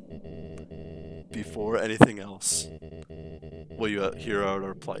 Before anything else, will you hear out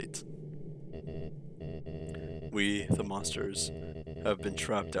our plight? We, the monsters, have been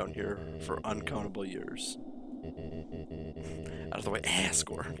trapped down here for uncountable years. Out of the way,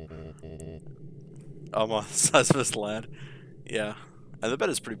 score. Almost the size of this land. Yeah, and the bed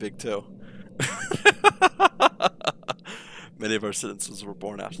is pretty big too. Many of our citizens were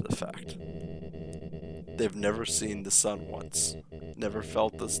born after the fact. They've never seen the sun once, never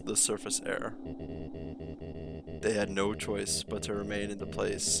felt the surface air. They had no choice but to remain in the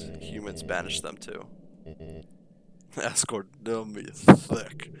place humans banished them to. Asgore dumb is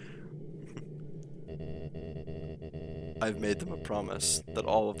thick. I've made them a promise that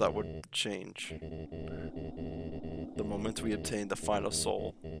all of that would change. The moment we obtain the final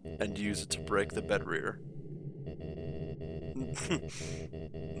soul and use it to break the bed rear.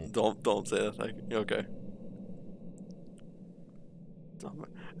 Don't say that thing. Okay.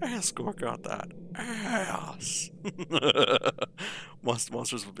 Asgore got that ass.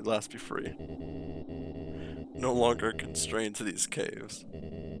 Monsters will be free. No longer constrained to these caves.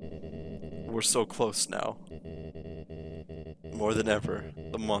 We're so close now. More than ever,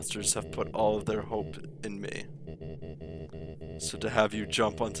 the monsters have put all of their hope in me. So to have you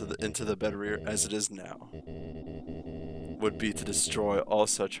jump into the bed rear as it is now would be to destroy all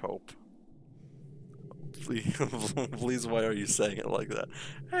such hope. Please, please, why are you saying it like that?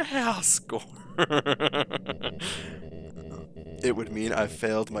 Asgore. It would mean I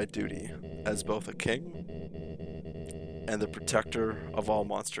failed my duty as both a king and the protector of all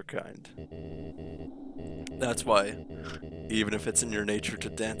monster kind. That's why, even if it's in your nature to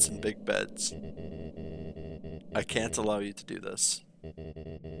dance in big beds, I can't allow you to do this.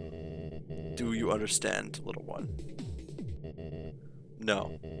 Do you understand, little one?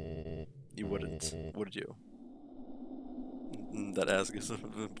 No, you wouldn't, would you? That ass is...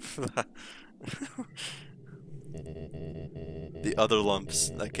 The other lumps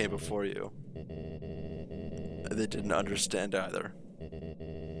that came before you, they didn't understand either.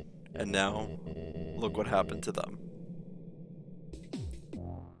 And now, look what happened to them.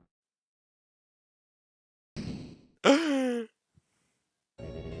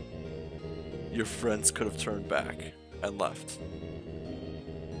 Your friends could have turned back and left.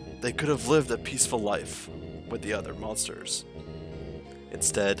 They could have lived a peaceful life with the other monsters.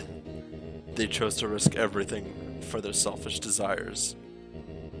 Instead, they chose to risk everything for their selfish desires.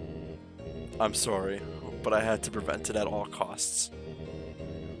 I'm sorry, but I had to prevent it at all costs.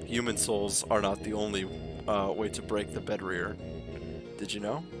 Human souls are not the only way to break the bed rear. Did you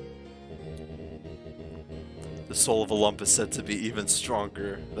know? The soul of a lump is said to be even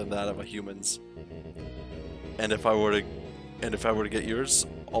stronger than that of a human's. And if I were to get yours,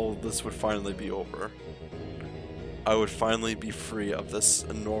 all of this would finally be over. I would finally be free of this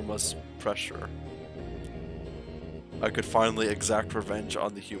enormous pressure. I could finally exact revenge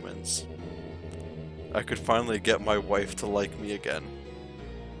on the humans. I could finally get my wife to like me again.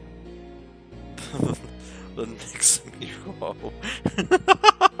 That makes me whoa.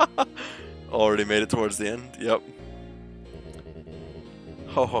 Already made it towards the end? Yep.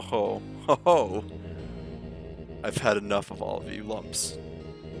 Ho ho ho. Ho ho. I've had enough of all of you lumps.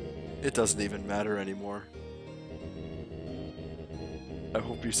 It doesn't even matter anymore. I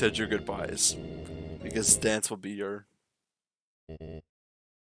hope you said your goodbyes, because dance will be your...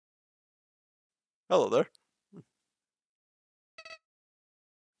 Hello there.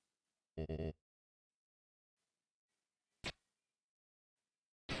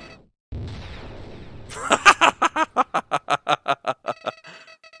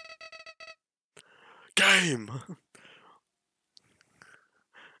 Game!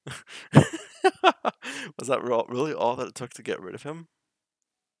 Was that really all that it took to get rid of him?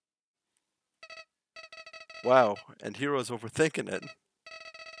 Wow, and Hero's overthinking it.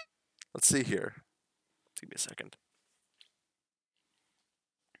 Let's see here. Give me a second.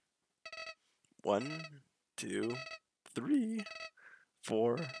 1, 2, 3,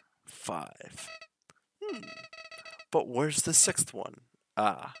 4, 5. But where's the 6th one?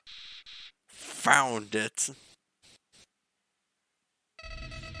 Ah. Found it!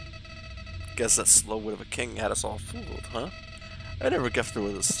 Guess that slow wit of a king had us all fooled, huh? I never guessed there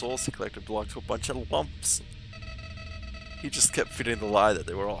were the souls he collected belonged to a bunch of lumps. He just kept feeding the lie that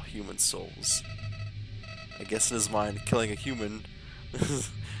they were all human souls. I guess in his mind, killing a human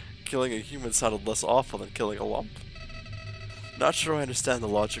sounded less awful than killing a lump. Not sure I understand the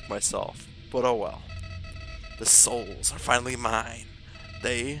logic myself, but oh well. The souls are finally mine.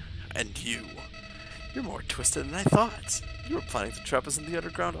 They and you. You're more twisted than I thought. You were planning to trap us in the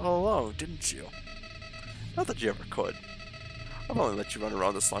underground all along, didn't you? Not that you ever could. I've only let you run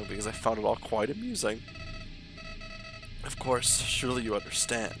around this long because I found it all quite amusing. Of course, surely you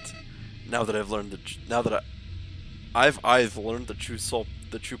understand. Now that I've learned I've learned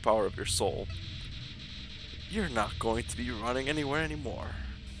the true power of your soul. You're not going to be running anywhere anymore.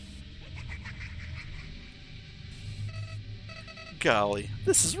 Golly,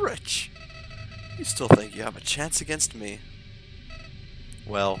 this is rich. You still think you have a chance against me?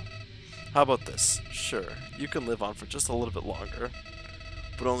 Well, how about this? Sure, you can live on for just a little bit longer,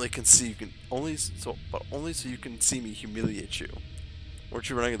 but only so you can see me humiliate you. Weren't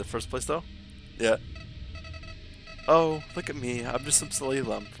you running in the first place, though? Yeah. Oh, look at me. I'm just some silly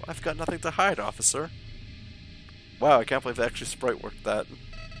lump. I've got nothing to hide, officer. Wow, I can't believe they actually sprite worked that.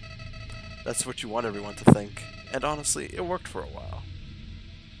 That's what you want everyone to think. And honestly, it worked for a while.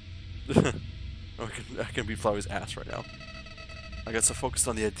 I can beat Flowey's ass right now. I got so focused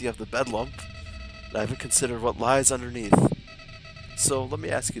on the idea of the bed lump that I haven't considered what lies underneath. So let me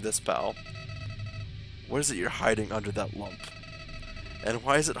ask you this, pal. What is it you're hiding under that lump? And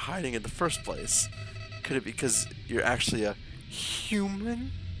why is it hiding in the first place? Could it be because you're actually a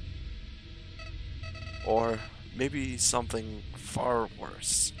human? Or maybe something far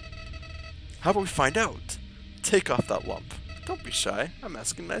worse? How about we find out? Take off that lump. Don't be shy. I'm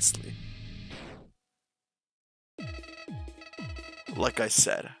asking nicely. Like I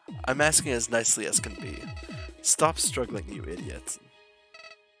said, I'm asking as nicely as can be. Stop struggling, you idiot.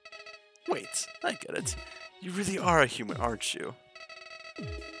 Wait, I get it. You really are a human, aren't you?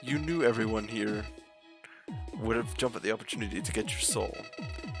 You knew everyone here would have jumped at the opportunity to get your soul,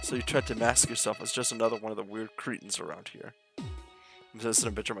 so you tried to mask yourself as just another one of the weird cretins around here. I'm just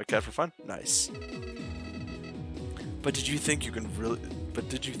sending a picture of my cat for fun? Nice. But did you think you could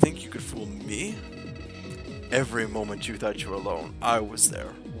fool me? Every moment you thought you were alone, I was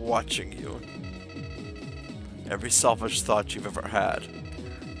there, watching you. Every selfish thought you've ever had.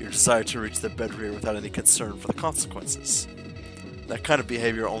 Your desire to reach the bedroom without any concern for the consequences. That kind of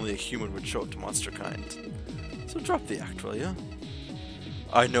behavior only a human would show to monster kind. So drop the act, will you?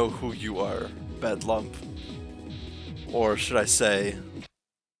 I know who you are, bed lump. Or should I say...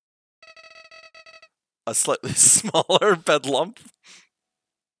 a slightly smaller bed lump?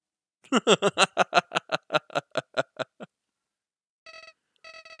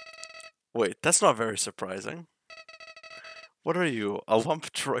 Wait, that's not very surprising. What are you, a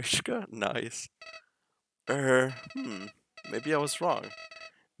lump Troishka? Nice. Maybe I was wrong.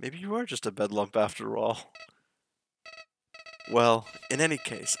 Maybe you are just a bed lump after all. Well, in any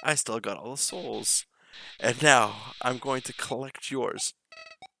case, I still got all the souls. And now, I'm going to collect yours.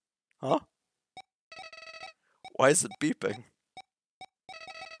 Huh? Why is it beeping?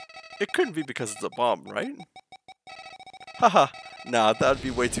 It couldn't be because it's a bomb, right? Haha, Nah, that'd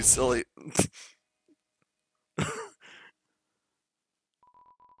be way too silly.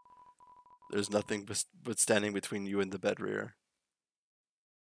 There's nothing but standing between you and the bed rear.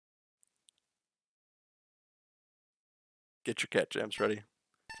 Get your cat jams ready.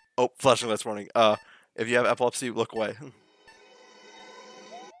 Oh, flashing lights warning. If you have epilepsy, look away.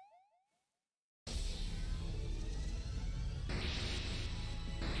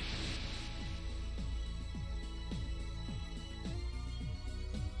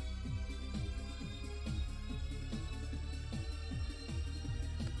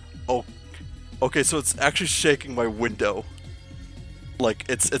 Oh, okay, so it's actually shaking my window. Like,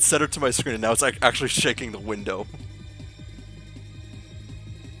 it's centered to my screen, and now it's actually shaking the window.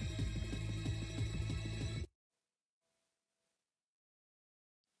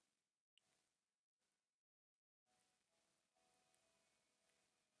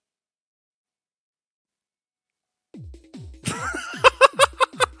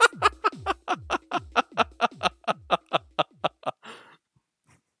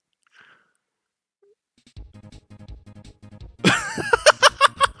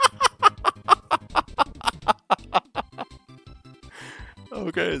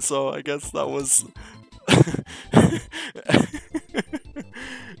 Okay, so I guess that was...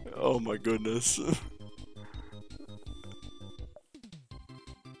 Oh my goodness.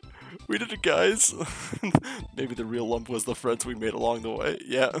 We did it, guys. Maybe the real lump was the friends we made along the way.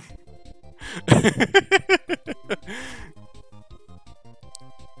 Yeah.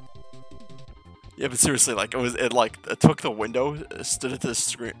 Yeah, but seriously, like it took the window, stood it to the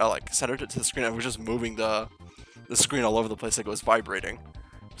screen, like centered it to the screen, and was just moving the screen all over the place like it was vibrating.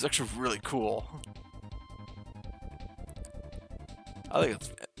 It was actually really cool. I think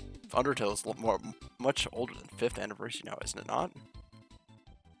it's Undertale is much older than 5th anniversary now, isn't it not?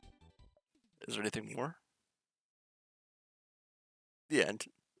 Is there anything more? The end.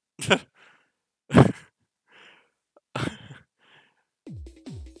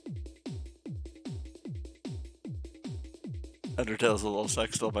 Undertale's a little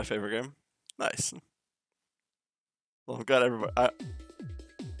sex, still my favorite game. Nice. Well, I'm glad everybody.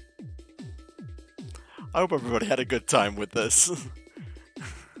 I hope everybody had a good time with this.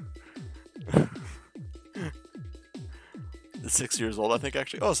 It's 6 years old, I think,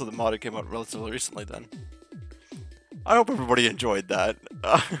 actually. Oh, so the mod came out relatively recently then. I hope everybody enjoyed that.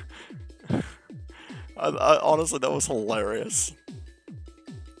 Honestly, that was hilarious.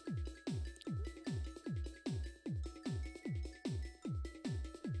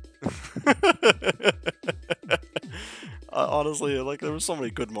 Honestly, like there were so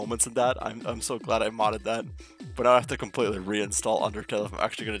many good moments in that. I'm so glad I modded that. But I have to completely reinstall Undertale if I'm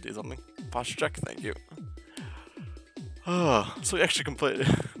actually gonna do something. Posture check, thank you. So we actually completed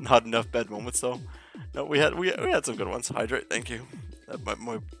not enough bed moments though. No, we had some good ones. Hydrate, thank you.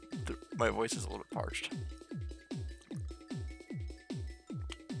 My voice is a little bit parched.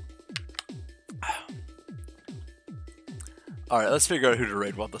 All right, let's figure out who to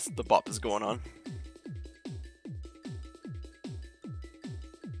raid while the bop is going on.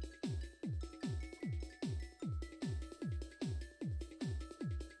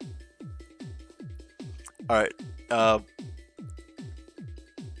 All right.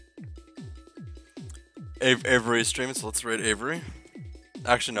 Avery is streaming, so let's raid Avery.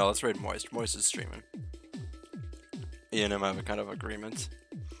 Actually, no, let's raid Moist. Moist is streaming. Ian and him have a kind of agreement.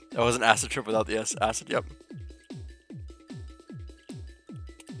 That was an acid trip without the acid, yep.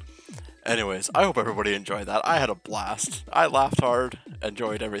 Anyways, I hope everybody enjoyed that. I had a blast. I laughed hard,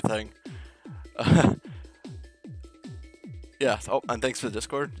 enjoyed everything. Yeah, oh, and thanks for the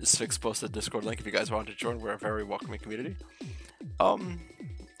Discord. Six posted Discord link if you guys want to join. We're a very welcoming community.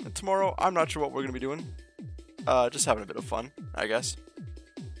 Tomorrow, I'm not sure what we're going to be doing. Just having a bit of fun, I guess.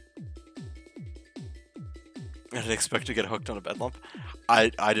 I didn't expect to get hooked on a bed lump. I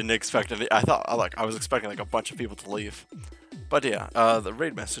didn't expect any. I was expecting like a bunch of people to leave. But yeah, the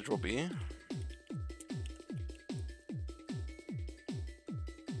raid message will be...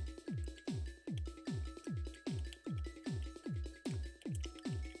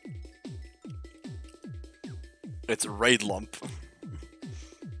 It's raid lump.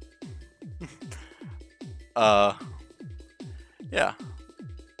 Yeah.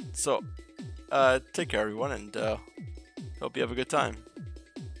 So, take care everyone, and hope you have a good time.